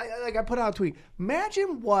 I put out a tweet,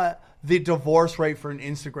 imagine what the divorce rate for an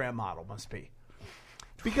Instagram model must be.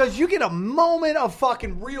 Because you get a moment of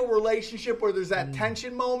fucking real relationship where there's that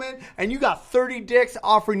tension moment, and you got 30 dicks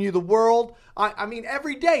offering you the world.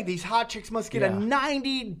 Every day these hot chicks must get a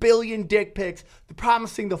 90 billion dick pics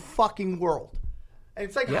promising the fucking world. And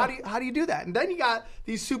it's like, how do you do that? And then you got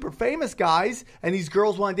these super famous guys, and these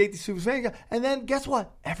girls want to date the super famous guy. And then guess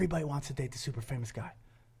what? Everybody wants to date the super famous guy.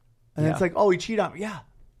 And it's like, oh, he cheated on me. Yeah,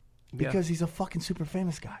 because he's a fucking super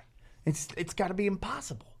famous guy. It's got to be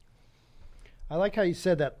impossible. I like how you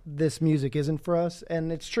said that this music isn't for us,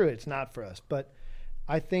 and it's true, it's not for us. But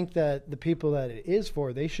I think that the people that it is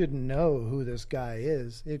for, they should know who this guy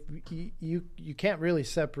is. If you can't really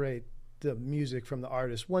separate the music from the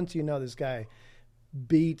artist once you know this guy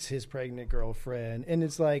beats his pregnant girlfriend, and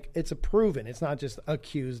it's like, it's a proven, it's not just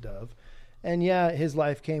accused of. And his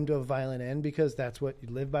life came to a violent end, because that's what, you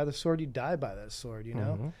live by the sword, you die by that sword,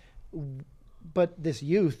 But this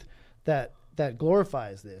youth that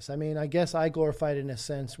glorifies this, I guess I glorified it in a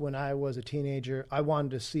sense when I was a teenager. I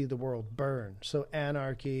wanted to see the world burn, so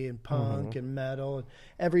anarchy and punk and metal and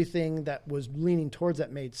everything that was leaning towards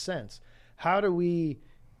that made sense. How do we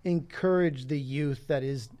encourage the youth that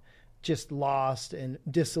is just lost and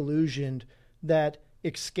disillusioned, that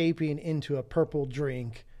escaping into a purple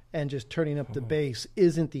drink and just turning up the bass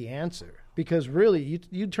isn't the answer? Because really,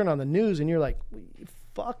 you turn on the news and you're like,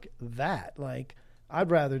 fuck that. Like, I'd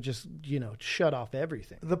rather just, shut off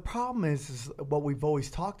everything. The problem is what we've always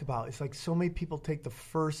talked about. It's like so many people take the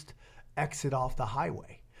first exit off the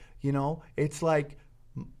highway. It's like,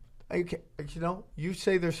 okay, you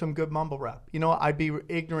say there's some good mumble rap. I'd be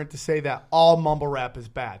ignorant to say that all mumble rap is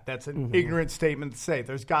bad. That's an ignorant statement to say.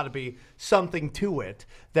 There's got to be something to it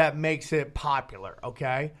that makes it popular,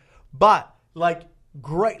 okay? But,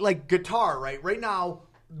 great, guitar, right? Right now,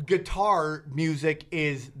 guitar music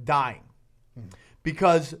is dying.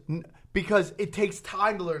 Because it takes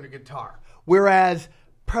time to learn a guitar. Whereas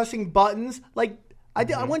pressing buttons,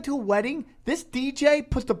 I went to a wedding. This DJ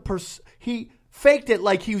put he faked it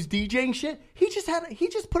like he was DJing shit. He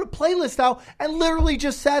just put a playlist out and literally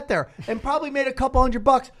just sat there and probably made a couple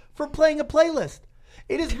 $100 for playing a playlist.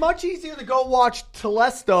 It is much easier to go watch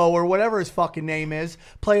Telesto or whatever his fucking name is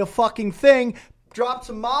play a fucking thing. Drop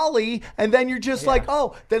some Molly, and then you're just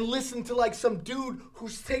then listen to some dude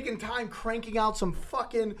who's taking time cranking out some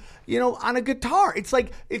fucking, on a guitar. It's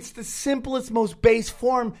it's the simplest, most base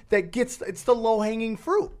form that it's the low hanging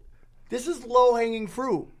fruit. This is low hanging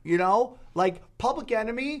fruit, Public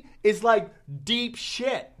Enemy is deep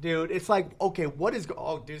shit, dude. It's okay, what is,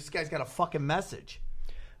 dude, this guy's got a fucking message.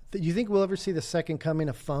 Do you think we'll ever see the second coming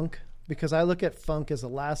of funk? Because I look at funk as the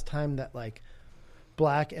last time that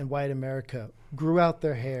black and white America grew out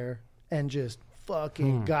their hair and just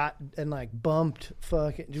fucking got and bumped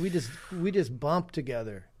fucking. We just bumped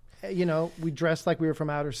together. We dressed like we were from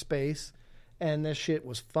outer space, and this shit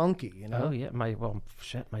was funky. Oh yeah, my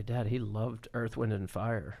dad, he loved Earth, Wind and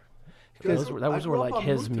Fire. Those were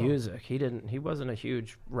his music. He wasn't a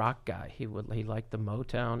huge rock guy. He liked the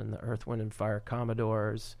Motown and the Earth, Wind and Fire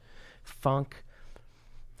Commodores, funk.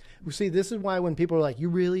 Well, see, this is why when people are like, you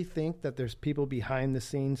really think that there's people behind the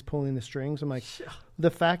scenes pulling the strings? I'm like,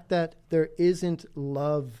 the fact that there isn't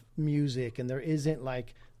love music and there isn't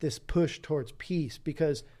this push towards peace,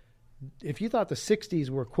 because if you thought the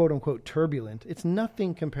 60s were quote unquote turbulent, it's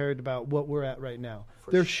nothing compared to about what we're at right now.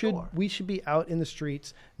 We should be out in the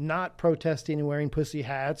streets, not protesting and wearing pussy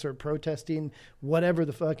hats or protesting whatever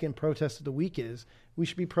the fucking protest of the week is. We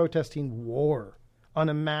should be protesting war on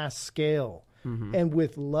a mass scale. And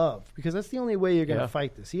with love, because that's the only way you're going to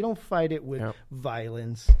fight this. You don't fight it with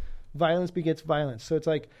violence. Violence begets violence. So it's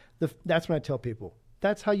that's when I tell people,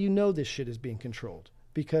 that's how you know this shit is being controlled,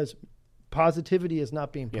 because positivity is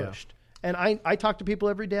not being pushed. And I talk to people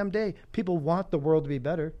every damn day. People want the world to be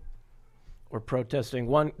better. We're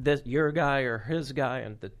protesting your guy or his guy,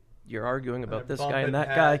 and you're arguing about this guy and that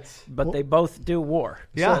heads. Guy, but they both do war.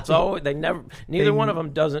 Yeah. So neither one of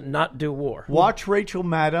them doesn't not do war. Watch Rachel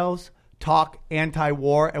Maddow talk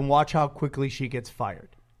anti-war and watch how quickly she gets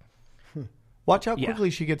fired. Watch how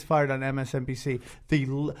quickly she gets fired on MSNBC.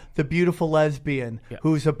 The beautiful lesbian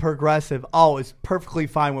who's a progressive is perfectly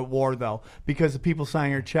fine with war, though, because the people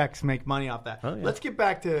signing her checks make money off that. Oh, yeah. Let's get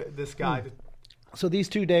back to this guy. So these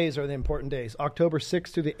 2 days are the important days, October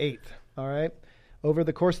 6th to the 8th, all right? Over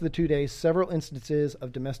the course of the 2 days, several instances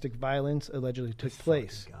of domestic violence allegedly took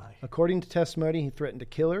place. According to testimony, he threatened to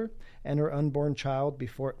kill her and her unborn child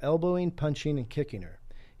before elbowing, punching, and kicking her.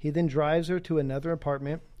 He then drives her to another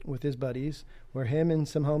apartment with his buddies, where him and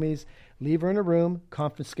some homies leave her in a room,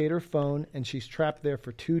 confiscate her phone, and she's trapped there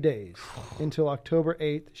for 2 days. Until October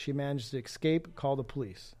 8th, she manages to escape, call the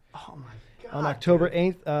police. Oh, my God. On October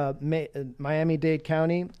 8th, Miami-Dade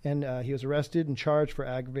County, and he was arrested and charged for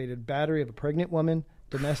aggravated battery of a pregnant woman,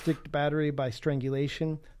 domestic battery by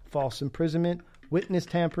strangulation, false imprisonment, witness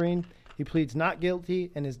tampering. He pleads not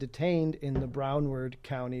guilty and is detained in the Broward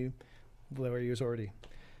County where he was already.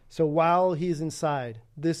 So while he's inside,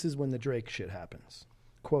 this is when the Drake shit happens,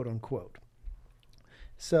 quote unquote.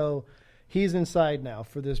 So he's inside now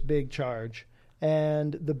for this big charge.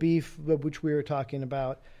 And the beef, which we were talking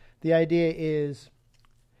about, the idea is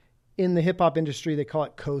in the hip hop industry, they call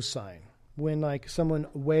it cosign. When someone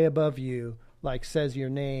way above you says your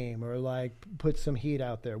name or puts some heat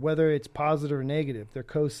out there, whether it's positive or negative, they're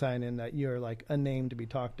co-signing that you're a name to be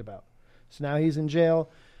talked about. So now he's in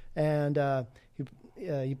jail, and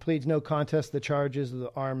he pleads no contest to the charges of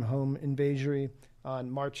the armed home invasion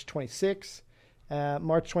on March 26th.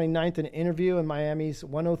 March 29th, in an interview in Miami's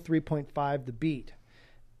 103.5 The Beat,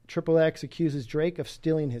 Triple X accuses Drake of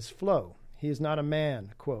stealing his flow. He is not a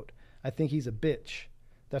man, quote, I think he's a bitch.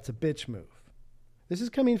 That's a bitch move. This is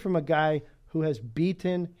coming from a guy who has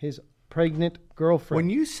beaten his pregnant girlfriend. When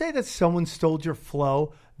you say that someone stole your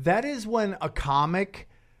flow, that is when a comic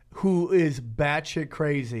who is batshit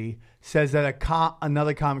crazy, says that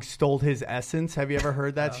another comic stole his essence. Have you ever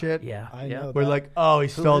heard that shit? Yeah. I yeah. know We're that. like, oh, he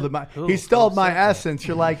stole he stole my essence.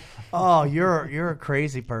 You're like, oh, you're a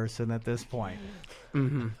crazy person at this point.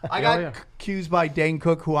 I got accused by Dane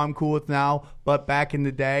Cook, who I'm cool with now, but back in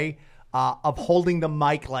the day, of holding the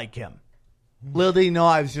mic like him. Little did he know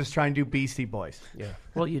I was just trying to do Beastie Boys. Yeah.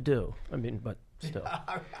 Well, you do. I mean, but still.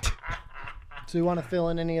 So you want to fill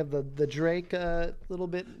in any of the Drake little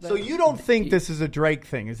bit? So you don't think this is a Drake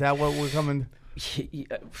thing? Is that what we're coming?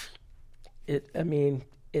 I mean,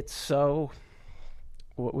 it's so.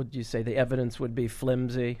 What would you say? The evidence would be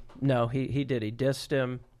flimsy. No, he did. He dissed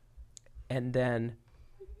him, and then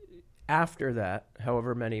after that,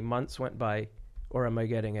 however many months went by, or am I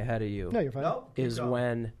getting ahead of you? No, you're fine. Is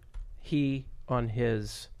when he on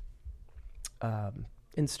his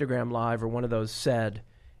Instagram Live or one of those said,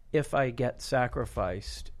 "If I get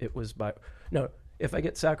sacrificed, it was by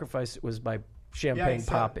Champagne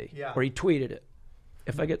Poppy." yeah. Or he tweeted it.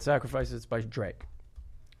 If I get sacrificed, it's by Drake.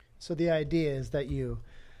 So the idea is that you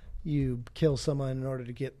kill someone in order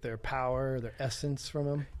to get their power, their essence from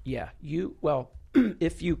them. Yeah,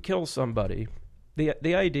 if you kill somebody,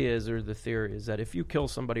 the idea is, or the theory is, that if you kill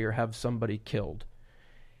somebody or have somebody killed,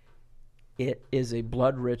 it is a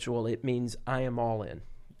blood ritual. It means I am all in.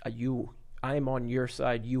 I am on your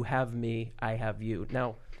side. You have me. I have you.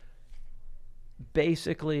 Now,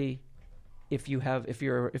 basically, if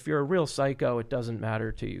you're a real psycho, it doesn't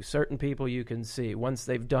matter to you. Certain people you can see once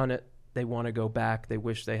they've done it, they want to go back. They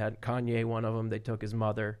wish they had Kanye. One of them, they took his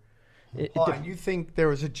mother. You think there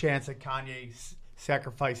was a chance that Kanye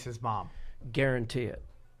sacrificed his mom? Guarantee it.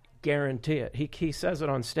 Guarantee it. He says it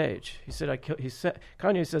on stage. He said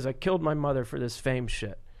Kanye says I killed my mother for this fame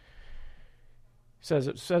shit. Says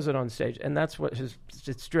it on stage, and that's what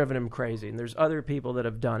it's driven him crazy. And there's other people that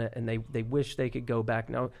have done it, and they wish they could go back.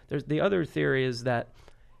 Now, there's the other theory is that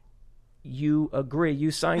you agree,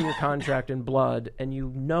 you sign your contract in blood, and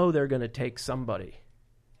you know they're going to take somebody.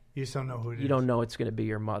 You just don't know who it is. You don't know it's going to be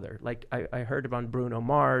your mother. Like I heard about Bruno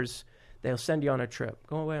Mars. They'll send you on a trip.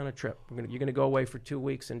 Go away on a trip. You're going to go away for 2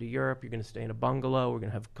 weeks into Europe. You're going to stay in a bungalow. We're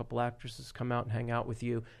going to have a couple actresses come out and hang out with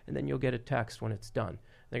you, and then you'll get a text when it's done.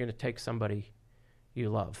 They're going to take somebody you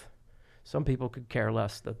love. Some people could care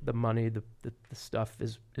less. The money, the stuff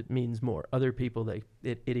it means more. Other people, it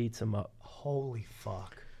eats them up. Holy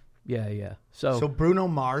fuck. Yeah. So Bruno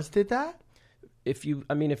Mars did that?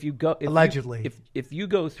 Allegedly. If you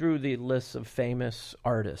go through the list of famous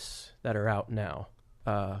artists that are out now,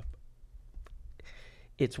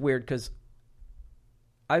 it's weird because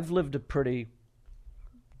I've lived a pretty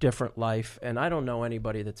different life, and I don't know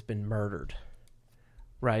anybody that's been murdered.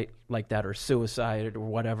 Right, like that, or suicided, or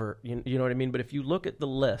whatever. You know what I mean? But if you look at the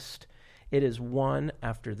list, it is one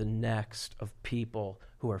after the next of people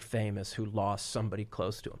who are famous who lost somebody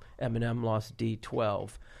close to them. Eminem lost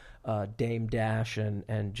D12. Dame Dash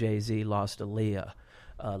and Jay-Z lost Aaliyah.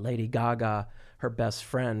 Lady Gaga, her best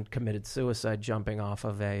friend, committed suicide jumping off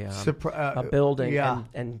of a building,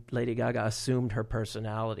 and Lady Gaga assumed her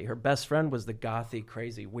personality. Her best friend was the gothy,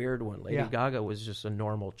 crazy, weird one. Lady Gaga was just a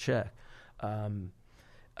normal chick.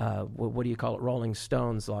 What do you call it? Rolling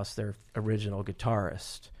Stones lost their original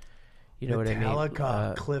guitarist. You know what I mean?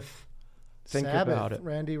 Metallica, Cliff. Think Sabbath, about it.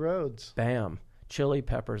 Randy Rhoads. Bam. Chili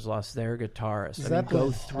Peppers lost their guitarist.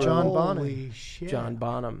 Zeppelin, through John Bonham. Holy shit. John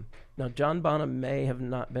Bonham. Now, John Bonham may have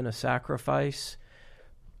not been a sacrifice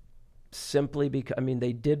simply because,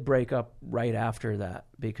 they did break up right after that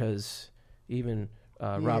because even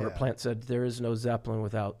Robert Plant said there is no Zeppelin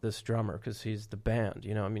without this drummer because he's the band.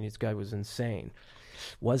 This guy was insane.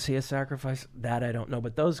 Was he a sacrifice? That I don't know.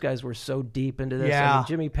 But those guys were so deep into this. Yeah.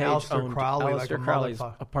 Jimmy Page owned Aleister Crowley's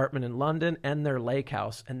motherfucker. apartment in London and their lake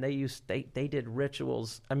house, and they did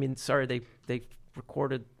rituals. They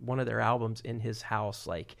recorded one of their albums in his house,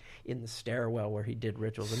 like in the stairwell where he did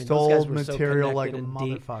rituals. Those guys were material so like a and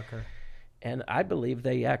deep. motherfucker. And I believe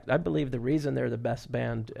I believe the reason they're the best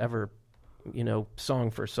band ever, song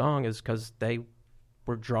for song, is because they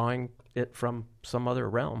were drawing it from some other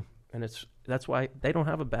realm, and that's why they don't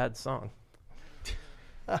have a bad song.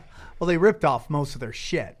 Well, they ripped off most of their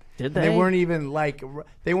shit. Did they? They weren't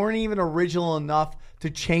even original enough to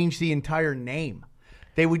change the entire name.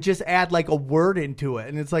 They would just add like a word into it,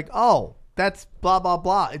 and it's like, oh, that's blah blah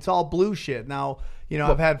blah. It's all blue shit. Now,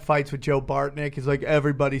 I've had fights with Joe Bartnick. He's like,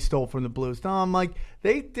 everybody stole from the blues. No, I'm like,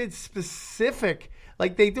 they did specific.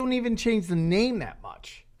 Like, they don't even change the name that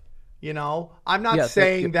much. I'm not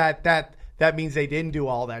saying that means they didn't do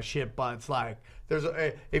all that shit, but it's like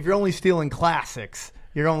if you're only stealing classics,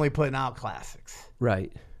 you're only putting out classics.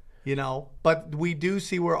 Right. But we do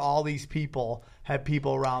see where all these people had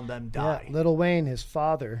people around them die. Yeah, Lil Wayne, his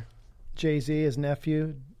father, Jay-Z, his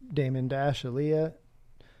nephew, Damon Dash, Aaliyah.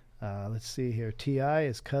 Let's see here. T.I.,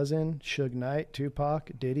 his cousin, Suge Knight,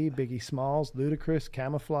 Tupac, Diddy, Biggie Smalls, Ludacris,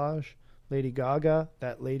 Camouflage, Lady Gaga,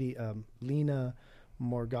 that lady Lena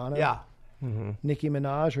Morgana. Yeah. Nicki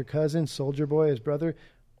Minaj, her cousin, Soulja Boy, his brother.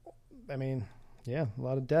 I mean, yeah, a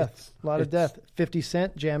lot of death. A lot of death. 50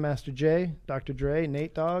 Cent, Jam Master Jay, Dr. Dre,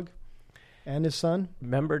 Nate Dogg, and his son.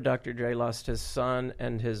 Remember Dr. Dre lost his son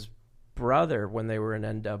and his brother when they were in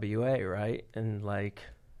NWA, right? And like,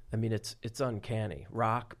 I mean, it's uncanny.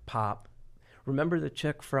 Rock, pop. Remember the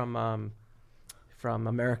chick from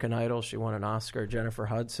American Idol? She won an Oscar, Jennifer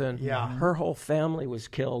Hudson. Yeah. Her whole family was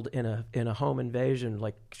killed in a home invasion.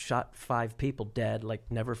 Like, shot 5 people dead.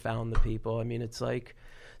 Like, never found the people. I mean, it's like,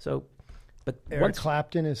 so. But Eric once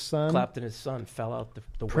Clapton, his son. Clapton, his son, fell out the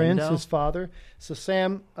Prince, window. his father. So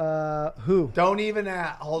Sam, who? Don't even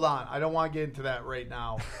hold on. I don't want to get into that right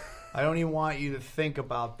now. I don't even want you to think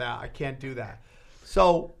about that. I can't do that.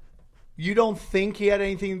 So, you don't think he had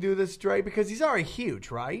anything to do with this, Dre? Because he's already huge,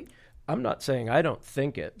 right? I'm not saying I don't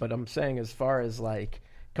think it, but I'm saying as far as like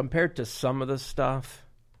compared to some of the stuff,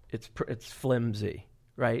 it's flimsy,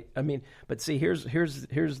 right? I mean, but see, here's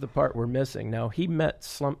the part we're missing. Now he met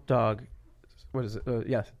Slump Dog, what is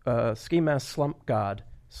it? Ski Mask Slump God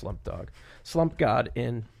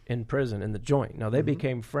in prison in the joint. Now they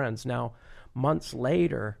became friends. Now months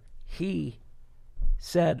later, he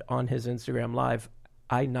said on his Instagram Live,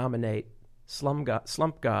 "I nominate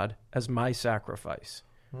Slump God as my sacrifice."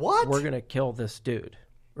 What? We're going to kill this dude,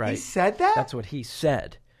 right? He said that? That's what he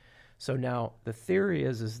said. So now the theory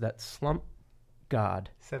is that Slump God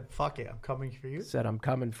Said, fuck it, I'm coming for you. said, "I'm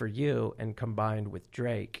coming for you," and combined with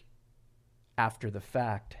Drake after the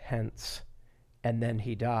fact, hence, and then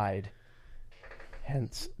he died.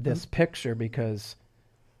 Hence this picture because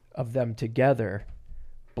of them together,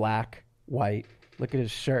 black, white. Look at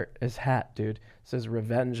his shirt, his hat, dude. It says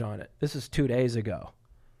revenge on it. This is 2 days ago.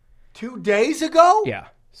 2 days ago? Yeah.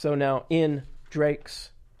 So now in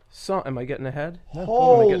Drake's song, am I getting ahead?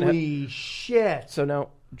 Holy shit. So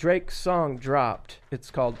now Drake's song dropped.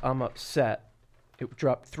 It's called "I'm Upset." It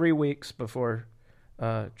dropped 3 weeks before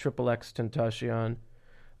Triple X Tentacion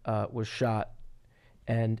was shot,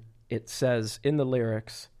 and it says in the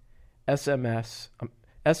lyrics, SMS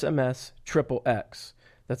triple X.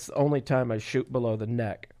 That's the only time I shoot below the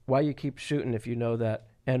neck. Why you keep shooting if you know that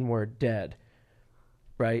N-word dead?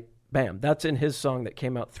 Right? Bam. That's in his song that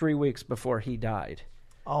came out 3 weeks before he died.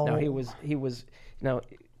 Oh. Now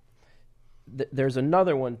there's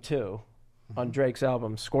another one too on Drake's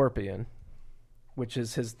album Scorpion, which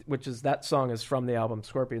is that song is from the album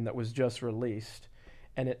Scorpion that was just released,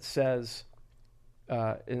 and it says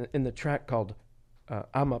in the track called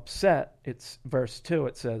 "I'm Upset," it's verse 2.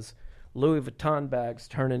 It says, "Louis Vuitton bags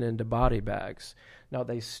turning into body bags." Now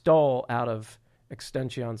they stole out of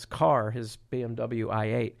Extension's car, his BMW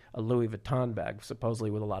i8, a Louis Vuitton bag,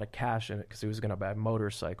 supposedly with a lot of cash in it because he was going to buy a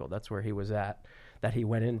motorcycle. That's where he was at, that he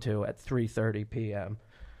went into at 3:30 p.m.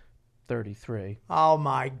 33. Oh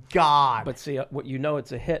my God. But see, what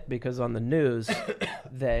it's a hit because on the news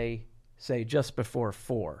they say just before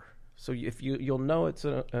 4. So if you'll know it's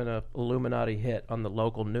an Illuminati hit on the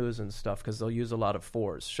local news and stuff because they'll use a lot of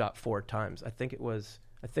 4s, shot 4 times. I think it was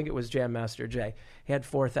Jam Master Jay. He had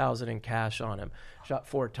 4,000 in cash on him. Shot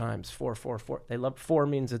 4 times. 4, 4, 4. They love 4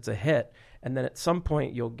 means it's a hit, and then at some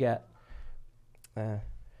point you'll get the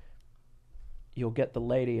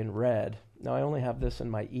lady in red. Now I only have this in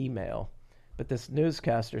my email, but this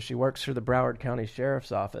newscaster, she works for the Broward County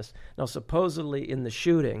Sheriff's Office. Now supposedly in the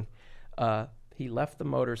shooting, he left the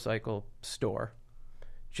motorcycle store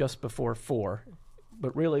just before 4.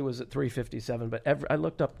 But really was at 3:57. But I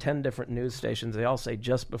looked up 10 different news stations. They all say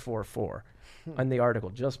just before 4 in the article,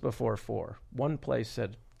 just before 4. One place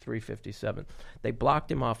said 3:57. They blocked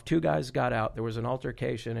him off. 2 guys got out. There was an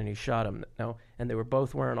altercation, and he shot him. And they were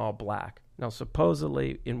both wearing all black. Now,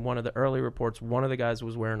 supposedly, in one of the early reports, one of the guys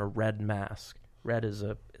was wearing a red mask. Red is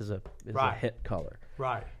a hit color.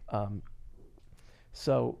 Right.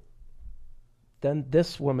 So then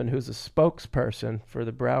this woman, who's a spokesperson for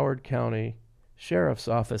the Broward County Sheriff's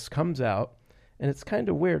Office, comes out, and it's kind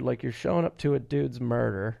of weird. Like you're showing up to a dude's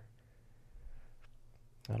murder.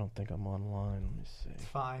 I don't think I'm online. Let me see. It's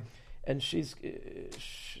fine. And she's let's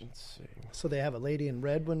see. So they have a lady in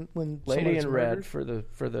red when Lady someone's in red murdered?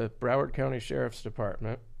 for the Broward County Sheriff's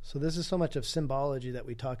Department. So this is so much of symbology that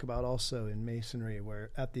we talk about also in Masonry, where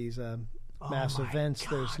at these mass Oh my events,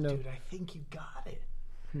 God, there's no. Dude, I think you got it.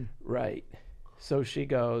 Right. So she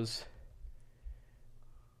goes.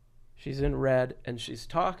 She's in red, and she's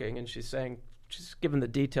talking, and she's saying, she's giving the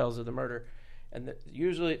details of the murder, And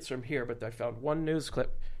usually it's from here, but I found one news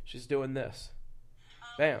clip. She's doing this.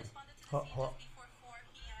 Bam.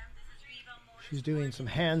 She's doing some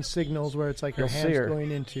hand signals where it's like her You'll see hands her.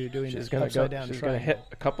 going into doing She's an going to go. upside down She's going to triangle.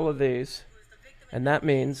 hit a couple of these, and that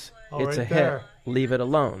means it's right a there. hit. Leave it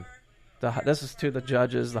alone. This is to the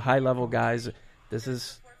judges, the high-level guys. This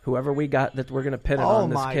is whoever we got that we're going to pin it Oh on.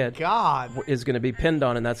 This my kid God. is going to be pinned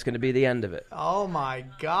on, and that's going to be the end of it. Oh my The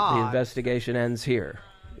God. investigation ends here.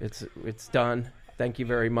 It's done. Thank you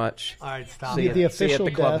very much. All right, stop. See it. The See you at official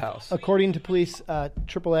the death, clubhouse. according to police,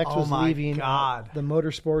 Triple X Oh was my leaving God. the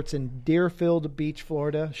motorsports in Deerfield Beach,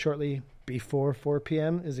 Florida, shortly before 4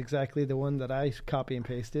 p.m. is exactly the one that I copy and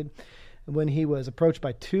pasted. When he was approached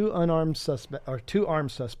by two armed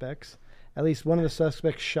suspects, at least one of the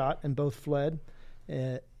suspects shot and both fled.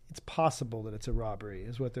 It's possible that it's a robbery,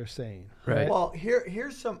 is what they're saying. Right. Well,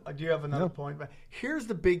 here's some. Do you have another point? Here's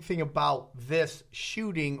the big thing about this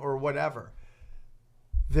shooting or whatever.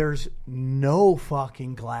 There's no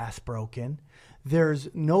fucking glass broken. There's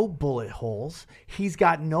no bullet holes. He's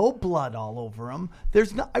got no blood all over him.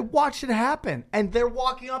 There's no. I watched it happen, and they're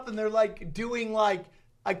walking up and they're like doing like,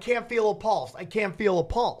 I can't feel a pulse. I can't feel a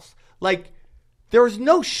pulse. Like there was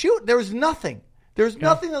no shoot. There was nothing. There's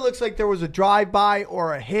nothing that looks like there was a drive-by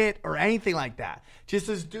or a hit or anything like that. Just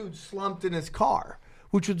this dude slumped in his car,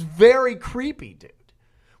 which was very creepy, dude.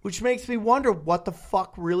 Which makes me wonder what the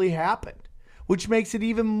fuck really happened. Which makes it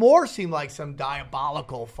even more seem like some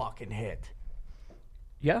diabolical fucking hit.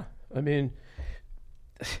 Yeah, I mean,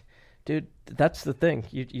 dude, that's the thing.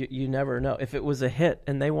 You never know. If it was a hit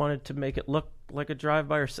and they wanted to make it look like a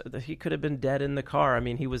drive-by, or he could have been dead in the car. I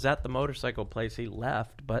mean, he was at the motorcycle place. He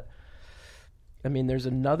left, but I mean, there's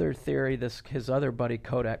another theory. His other buddy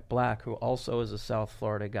Kodak Black, who also is a South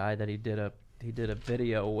Florida guy, that he did a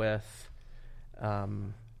video with,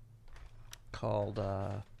 called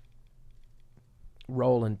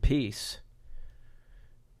Roll in Peace.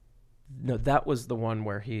 No, that was the one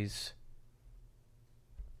where he's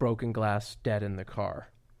broken glass, dead in the car.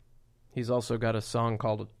 He's also got a song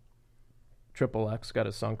called Triple X got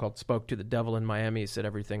a song called Spoke to the Devil in Miami. He said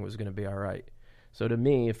everything was going to be all right. So to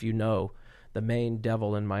me, if you know, the main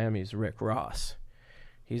devil in Miami is Rick Ross.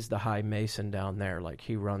 He's the high mason down there. Like,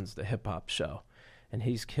 he runs the hip hop show, and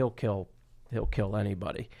he'll kill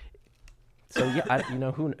anybody. So yeah,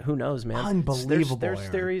 who knows, man? Unbelievable, There's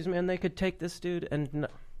Aaron. theories, man. They could take this dude and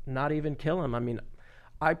not even kill him. I mean,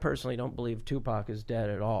 I personally don't believe Tupac is dead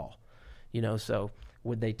at all. So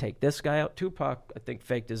would they take this guy out? Tupac, I think,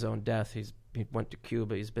 faked his own death. He went to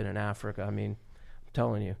Cuba. He's been in Africa. I mean, I'm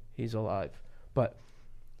telling you, he's alive. But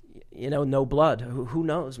no blood. Who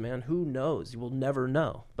knows, man? Who knows? You will never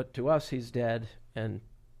know. But to us, he's dead. And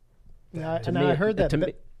I heard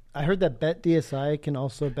that. I heard that Bet DSI can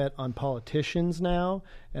also bet on politicians now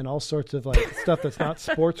and all sorts of like stuff that's not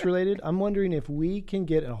sports related. I'm wondering if we can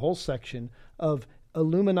get a whole section of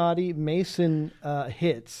Illuminati Mason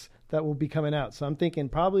hits that will be coming out. So I'm thinking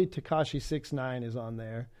probably Tekashi 6ix9ine is on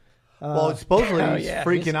there. Well, supposedly he's yeah,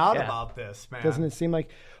 freaking out yeah. about this, man. Doesn't it seem like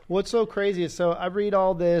what's so crazy is I read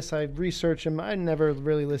all this, I research him. I never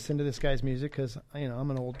really listened to this guy's music because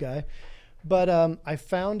I'm an old guy. But I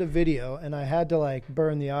found a video and I had to like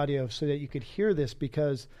burn the audio so that you could hear this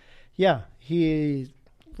because, yeah, he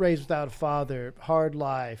raised without a father, hard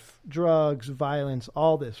life, drugs, violence,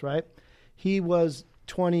 all this, right? He was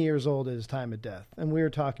 20 years old at his time of death. And we were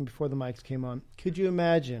talking before the mics came on. Could you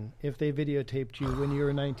imagine if they videotaped you when you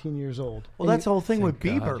were 19 years old? Well, that's the whole thing with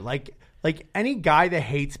Bieber. Like any guy that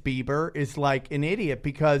hates Bieber is like an idiot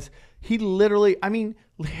because he literally, I mean,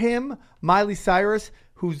 him, Miley Cyrus,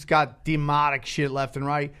 who's got demonic shit left and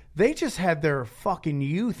right, they just had their fucking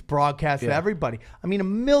youth broadcast to everybody. I mean,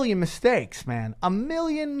 1 million mistakes, man. 1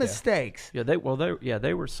 million mistakes. Yeah,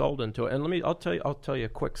 they were sold into it. And I'll tell you a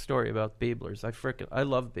quick story about Bieblers. I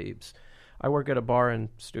love Biebs. I work at a bar in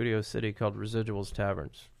Studio City called Residuals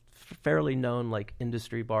Taverns. Fairly known like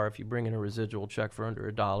industry bar. If you bring in a residual check for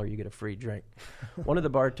under $1, you get a free drink. One of the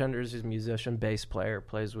bartenders is a musician, bass player,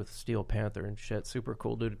 plays with Steel Panther and shit. Super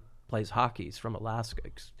cool dude. Plays hockey. He's from Alaska.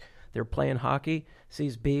 They're playing hockey,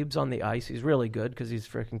 sees Biebs on the ice. He's really good because he's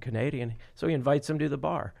freaking Canadian. So he invites him to the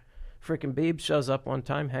bar. Freaking Biebs shows up one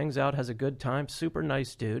time, hangs out, has a good time. Super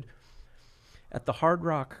nice dude. At the Hard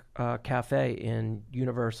Rock Cafe in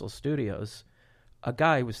Universal Studios, a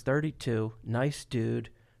guy was 32, nice dude,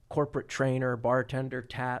 corporate trainer, bartender,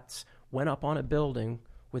 tats, went up on a building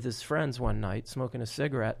with his friends one night, smoking a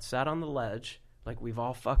cigarette, sat on the ledge, like we've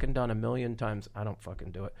all fucking done 1 million times. I don't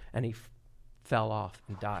fucking do it. And he fell off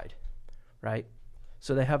and died, right?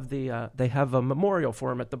 So they have a memorial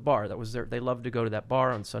for him at the bar. That was they love to go to that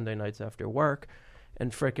bar on Sunday nights after work.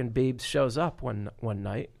 And frickin' Biebs shows up one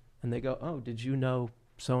night, and they go, "Oh, did you know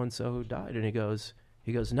so-and-so who died?" And he goes,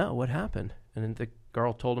 "No, what happened?" And then the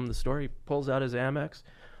girl told him the story. He pulls out his Amex,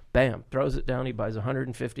 bam, throws it down. He buys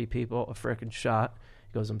 150 people a frickin' shot.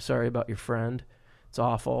 He goes, "I'm sorry about your friend. It's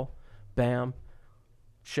awful." Bam,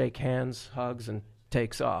 shake hands, hugs, and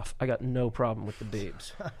takes off. I got no problem with the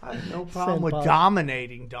Biebs. I have no problem Send with Bob.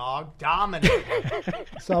 dominating, dog. Dominating.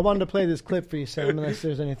 So I wanted to play this clip for you, Sam, unless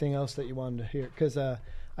there's anything else that you wanted to hear. Because I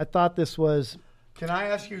thought this was... Can I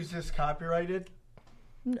ask you, is this copyrighted?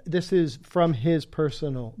 This is from his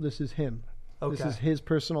personal... This is him. Okay. This is his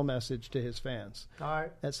personal message to his fans All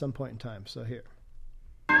right. at some point in time. So here.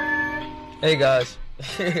 Hey guys.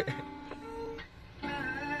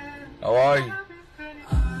 How are you?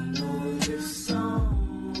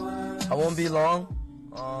 I won't be long.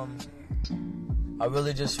 I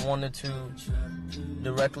really just wanted to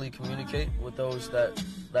directly communicate with those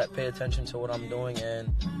that pay attention to what I'm doing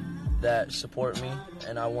and that support me,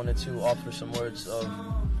 and I wanted to offer some words of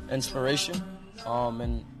inspiration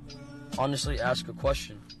and honestly ask a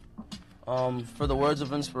question. For the words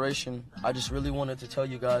of inspiration, I just really wanted to tell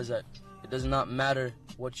you guys that it does not matter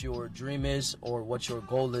what your dream is or what your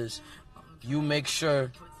goal is. You make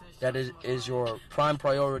sure that it is your prime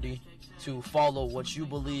priority to follow what you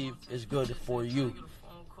believe is good for you.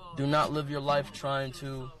 Do not live your life trying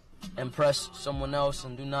to impress someone else,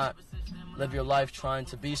 and do not live your life trying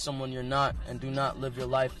to be someone you're not, and do not live your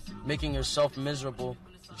life making yourself miserable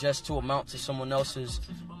just to amount to someone else's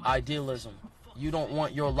idealism. You don't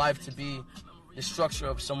want your life to be the structure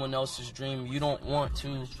of someone else's dream. You don't want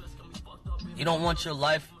your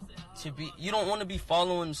life to be, you don't want to be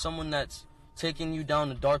following someone that's taking you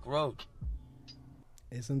down a dark road.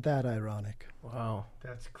 Isn't that ironic? Wow.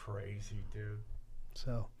 That's crazy, dude.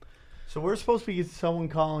 So we're supposed to get someone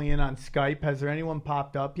calling in on Skype. Has there anyone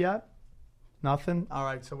popped up yet? Nothing? All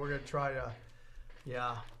right, so we're going to try to...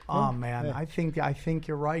 Yeah. Oh, man. yeah. I think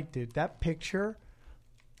you're right, dude. That picture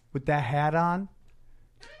with that hat on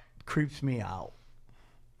creeps me out.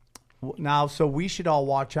 Now, so we should all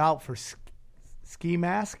watch out for Ski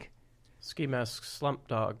Mask. Ski Mask Slump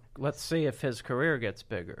Dog. Let's see if his career gets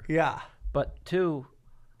bigger. Yeah. But two,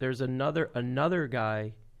 there's another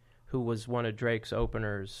guy who was one of Drake's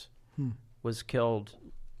openers, was killed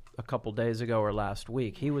a couple days ago or last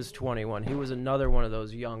week. He was 21. He was another one of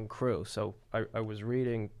those young crew. So I was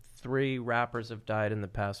reading 3 rappers have died in the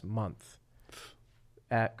past month.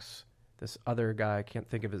 X, this other guy, I can't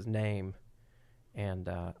think of his name, and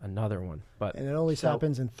another one. and it always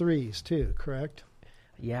happens in threes too, correct?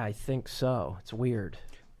 Yeah, I think so. It's weird.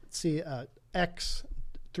 See, X,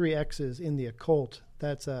 3 X's in the occult,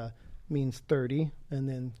 that's means 30, and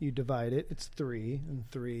then you divide it, it's 3, and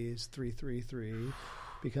 3 is 333.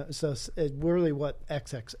 Because so really what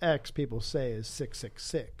XXX people say is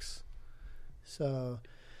 666. So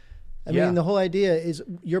I mean, the whole idea is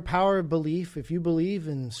your power of belief. If you believe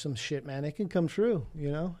in some shit, man, it can come true.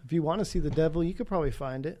 You know, if you want to see the devil, you could probably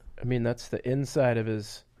find it. I mean, that's the inside of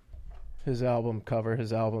his album cover,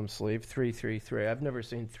 his album sleeve, 333. I've never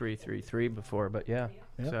seen 333 before, but yeah,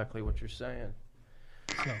 exactly what you're saying.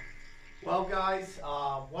 So. Well, guys,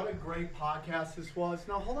 what a great podcast this was.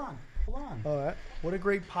 No, hold on. All right. What a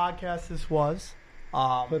great podcast this was.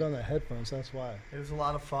 Put on the headphones, that's why. It was a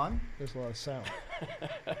lot of fun. There's a lot of sound.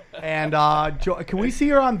 And can we see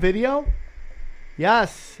her on video?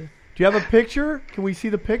 Yes. Do you have a picture? Can we see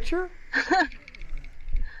the picture?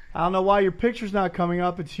 I don't know why your picture's not coming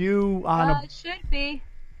up. It's you on it should be.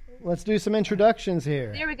 Let's do some introductions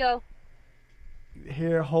here. There we go.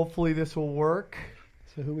 here. Hopefully this will work.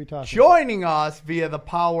 So who we talking Joining us via the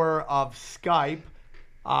power of Skype,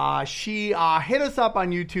 she hit us up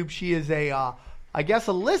on YouTube. She is I guess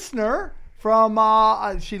a listener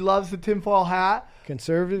from, she loves the tinfoil hat.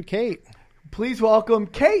 Conservative Kate. Please welcome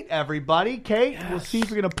Kate, everybody. Kate, We'll see if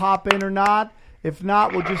you're going to pop in or not. If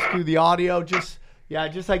not, we'll just do the audio. Just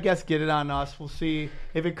I guess get it on us. We'll see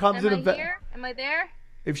if it comes in. Am I here? Am I there?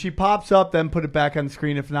 If she pops up, then put it back on the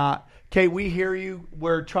screen. If not, Kate, we hear you.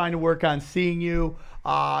 We're trying to work on seeing you.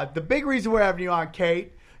 The big reason we're having you on,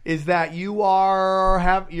 Kate, is that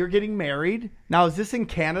you're getting married. Now, is this in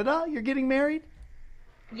Canada? You're getting married?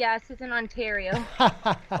 Yes, it's in Ontario.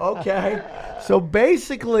 Okay. So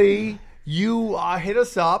basically, you hit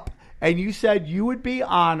us up and you said you would be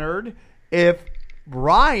honored if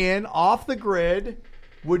Ryan, off the grid,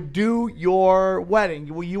 would do your wedding.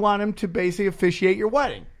 You want him to basically officiate your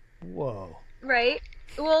wedding. Whoa. Right.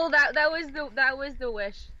 Well, that was the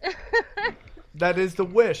wish. That is the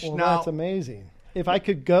wish. Well, now, that's amazing. If I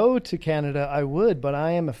could go to Canada, I would, but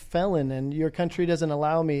I am a felon, and your country doesn't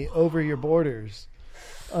allow me over your borders.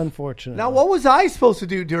 Unfortunately. Now, what was I supposed to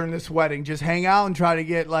do during this wedding? Just hang out and try to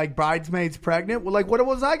get like bridesmaids pregnant? Well, like, what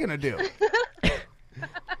was I gonna do?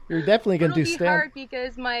 You're definitely going It'll to do be stand. hard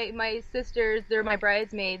because my sisters, they're my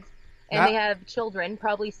bridesmaids, and they have children,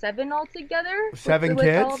 probably 7 altogether. 7 with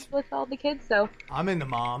kids? with all the kids, so I'm in the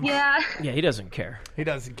mom. yeah. Yeah, he doesn't care. He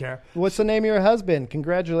doesn't care. What's the name of your husband?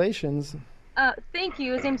 Congratulations, Thank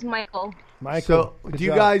you. His name's Michael. Michael. So, Good do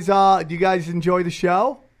you job. guys enjoy the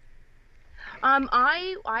show?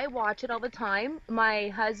 I watch it all the time. My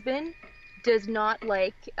husband does not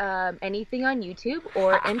like anything on YouTube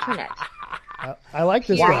or internet. I like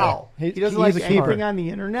this Wow. guy. He doesn't he's like a keeper. anything on the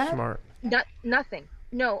internet? Smart. Nothing.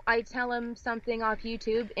 No, I tell him something off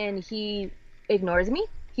YouTube and he ignores me.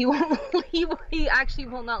 He won't. He actually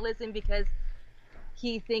will not listen because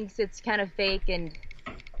he thinks it's kind of fake and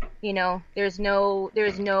there's no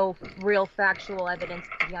real factual evidence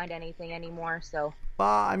behind anything anymore. So.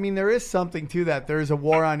 I mean, there is something to that. There's a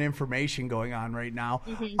war on information going on right now.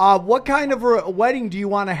 Mm-hmm. What kind of a wedding do you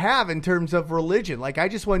want to have in terms of religion? Like, I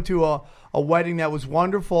just went to a wedding that was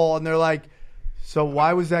wonderful, and they're like, so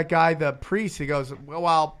why was that guy the priest? He goes,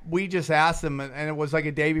 well, we just asked him, and it was like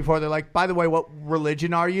a day before. They're like, by the way, what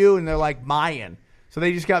religion are you? And they're like, Mayan. So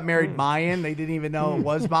they just got married Mayan. They didn't even know it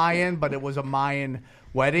was Mayan, but it was a Mayan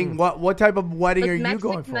wedding. What type of wedding are you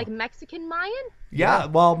going for? Like Mexican Mayan? Yeah,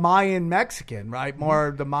 well, Mayan Mexican, right?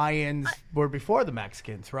 More the Mayans were before the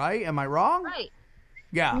Mexicans, right? Am I wrong? Right.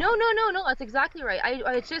 Yeah. No, that's exactly right.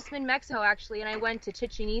 I just been in Mexico actually, and I went to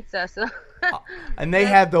Chichen Itza. So. And they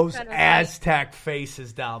have those kind of Aztec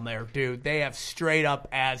faces down there, dude. They have straight up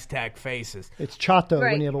Aztec faces. It's chato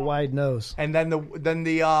Right. when you have a wide nose. And then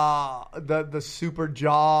the super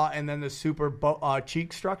jaw, and then the super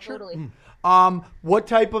cheek structure. Totally. What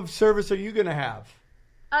type of service are you gonna have?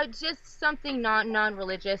 Just something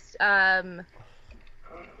non-religious. Yeah,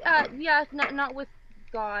 not with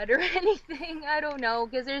God or anything. I don't know,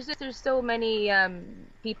 because there's so many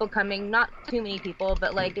people coming. Not too many people,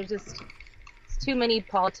 but like there's just too many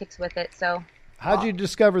politics with it. So. How'd you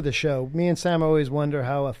discover the show? Me and Sam always wonder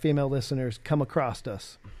how female listeners come across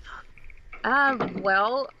us.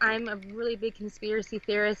 Well, I'm a really big conspiracy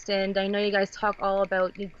theorist, and I know you guys talk all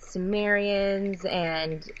about Sumerians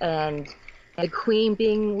and the Queen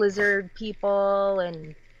being lizard people,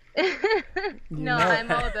 and no,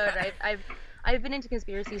 I'm all about it. I've been into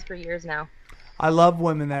conspiracies for years now. I love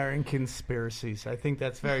women that are in conspiracies. I think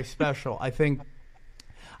that's very special.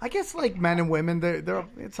 I guess like men and women, they're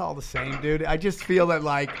it's all the same, dude. I just feel that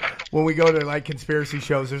like when we go to like conspiracy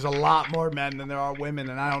shows, there's a lot more men than there are women,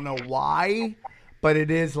 and I don't know why, but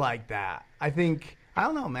it is like that. I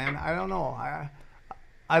don't know, man. I don't know.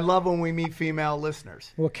 I love when we meet female listeners.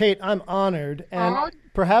 Well, Kate, I'm honored, and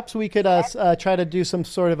perhaps we could try to do some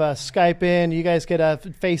sort of a Skype in. You guys could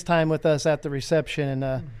FaceTime with us at the reception,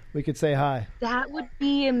 and we could say hi. That would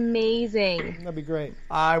be amazing. That'd be great.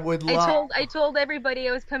 I would love. I told everybody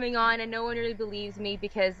I was coming on, and no one really believes me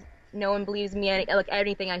because no one believes me like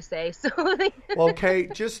anything I say. So. Well,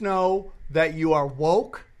 Kate, just know that you are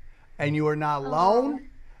woke, and you are not alone,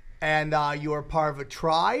 and you are part of a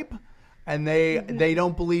tribe. And they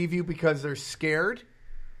don't believe you because they're scared,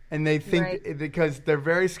 and they think because they're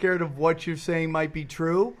very scared of what you're saying might be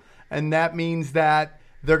true, and that means that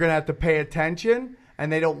they're going to have to pay attention,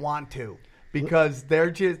 and they don't want to because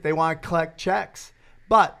they want to collect checks.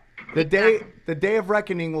 But the day of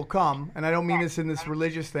reckoning will come, and I don't mean this in this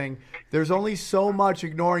religious thing. There's only so much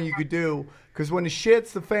ignoring you could do because when the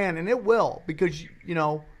shit's the fan, and it will, because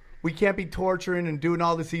we can't be torturing and doing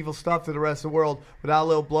all this evil stuff to the rest of the world without a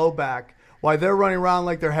little blowback. While they're running around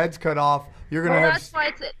like their heads cut off, you're going to have... That's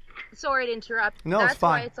why sorry to interrupt. No, that's it's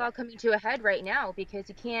fine. Why it's all coming to a head right now, because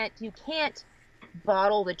you can't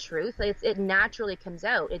bottle the truth. It naturally comes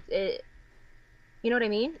out. You know what I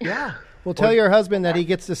mean? Yeah. Well, tell your husband that he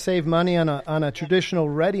gets to save money on a traditional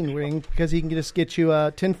wedding ring because he can just get you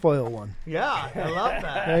a tinfoil one. Yeah, I love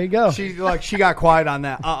that. There you go. She got quiet on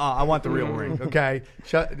that. I want the real ring, okay?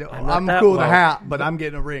 I'm that cool with a well. hat, but I'm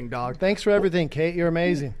getting a ring, dog. Thanks for everything, Kate. You're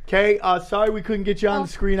amazing. Okay, sorry we couldn't get you on the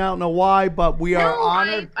screen. I don't know why, but we are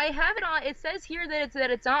honored. I have it on. It says here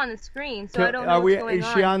that it's on the screen, so I don't know what's going on.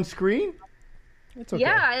 Is she on screen? It's okay.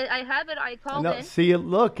 Yeah, I have it. I called in. See it.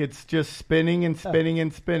 Look, it's just spinning and spinning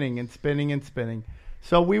and spinning and spinning and spinning.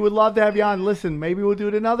 So we would love to have you on. Listen, maybe we'll do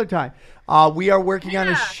it another time. We are working on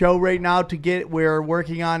a show right now we're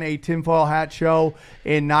working on a tinfoil hat show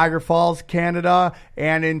in Niagara Falls, Canada,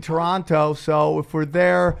 and in Toronto. So if we're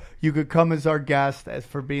there, you could come as our guest. As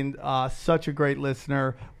for being such a great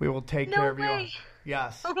listener, we will take care of you.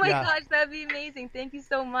 Yes. Oh my yes. gosh, that'd be amazing. Thank you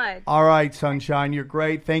so much. All right, Sunshine, you're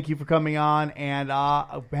great. Thank you for coming on, and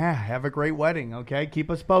man, have a great wedding. Okay,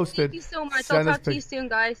 keep us posted. Thank you so much. Send I'll us talk to you pic- soon,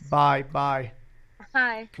 guys. Bye. Bye.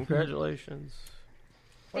 Hi. Congratulations.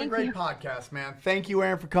 What a Thank great you. podcast, man. Thank you,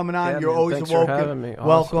 Aaron, for coming on. Yeah, you're man. always Thanks a for welcome. having me. Awesome.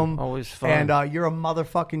 Welcome. Always fun. And you're a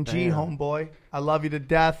motherfucking G, Damn. homeboy. I love you to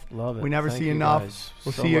death. Love it. We never Thank see you, enough. guys.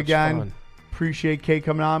 We'll So see you much again. fun. Appreciate Kate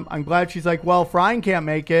coming on. I'm glad she's like, well, if Ryan can't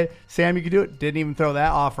make it, Sam, you can do it. Didn't even throw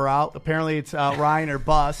that offer out. Apparently it's Ryan or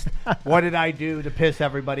bust. What did I do to piss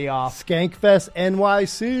everybody off? Skankfest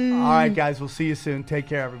NYC. All right, guys. We'll see you soon. Take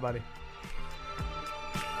care, everybody.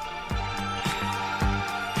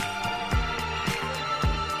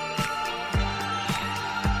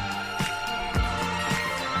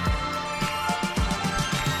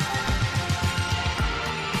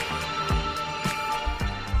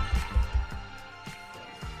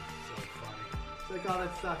 So funny. It's like, oh,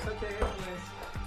 that sucks. Okay, anyways.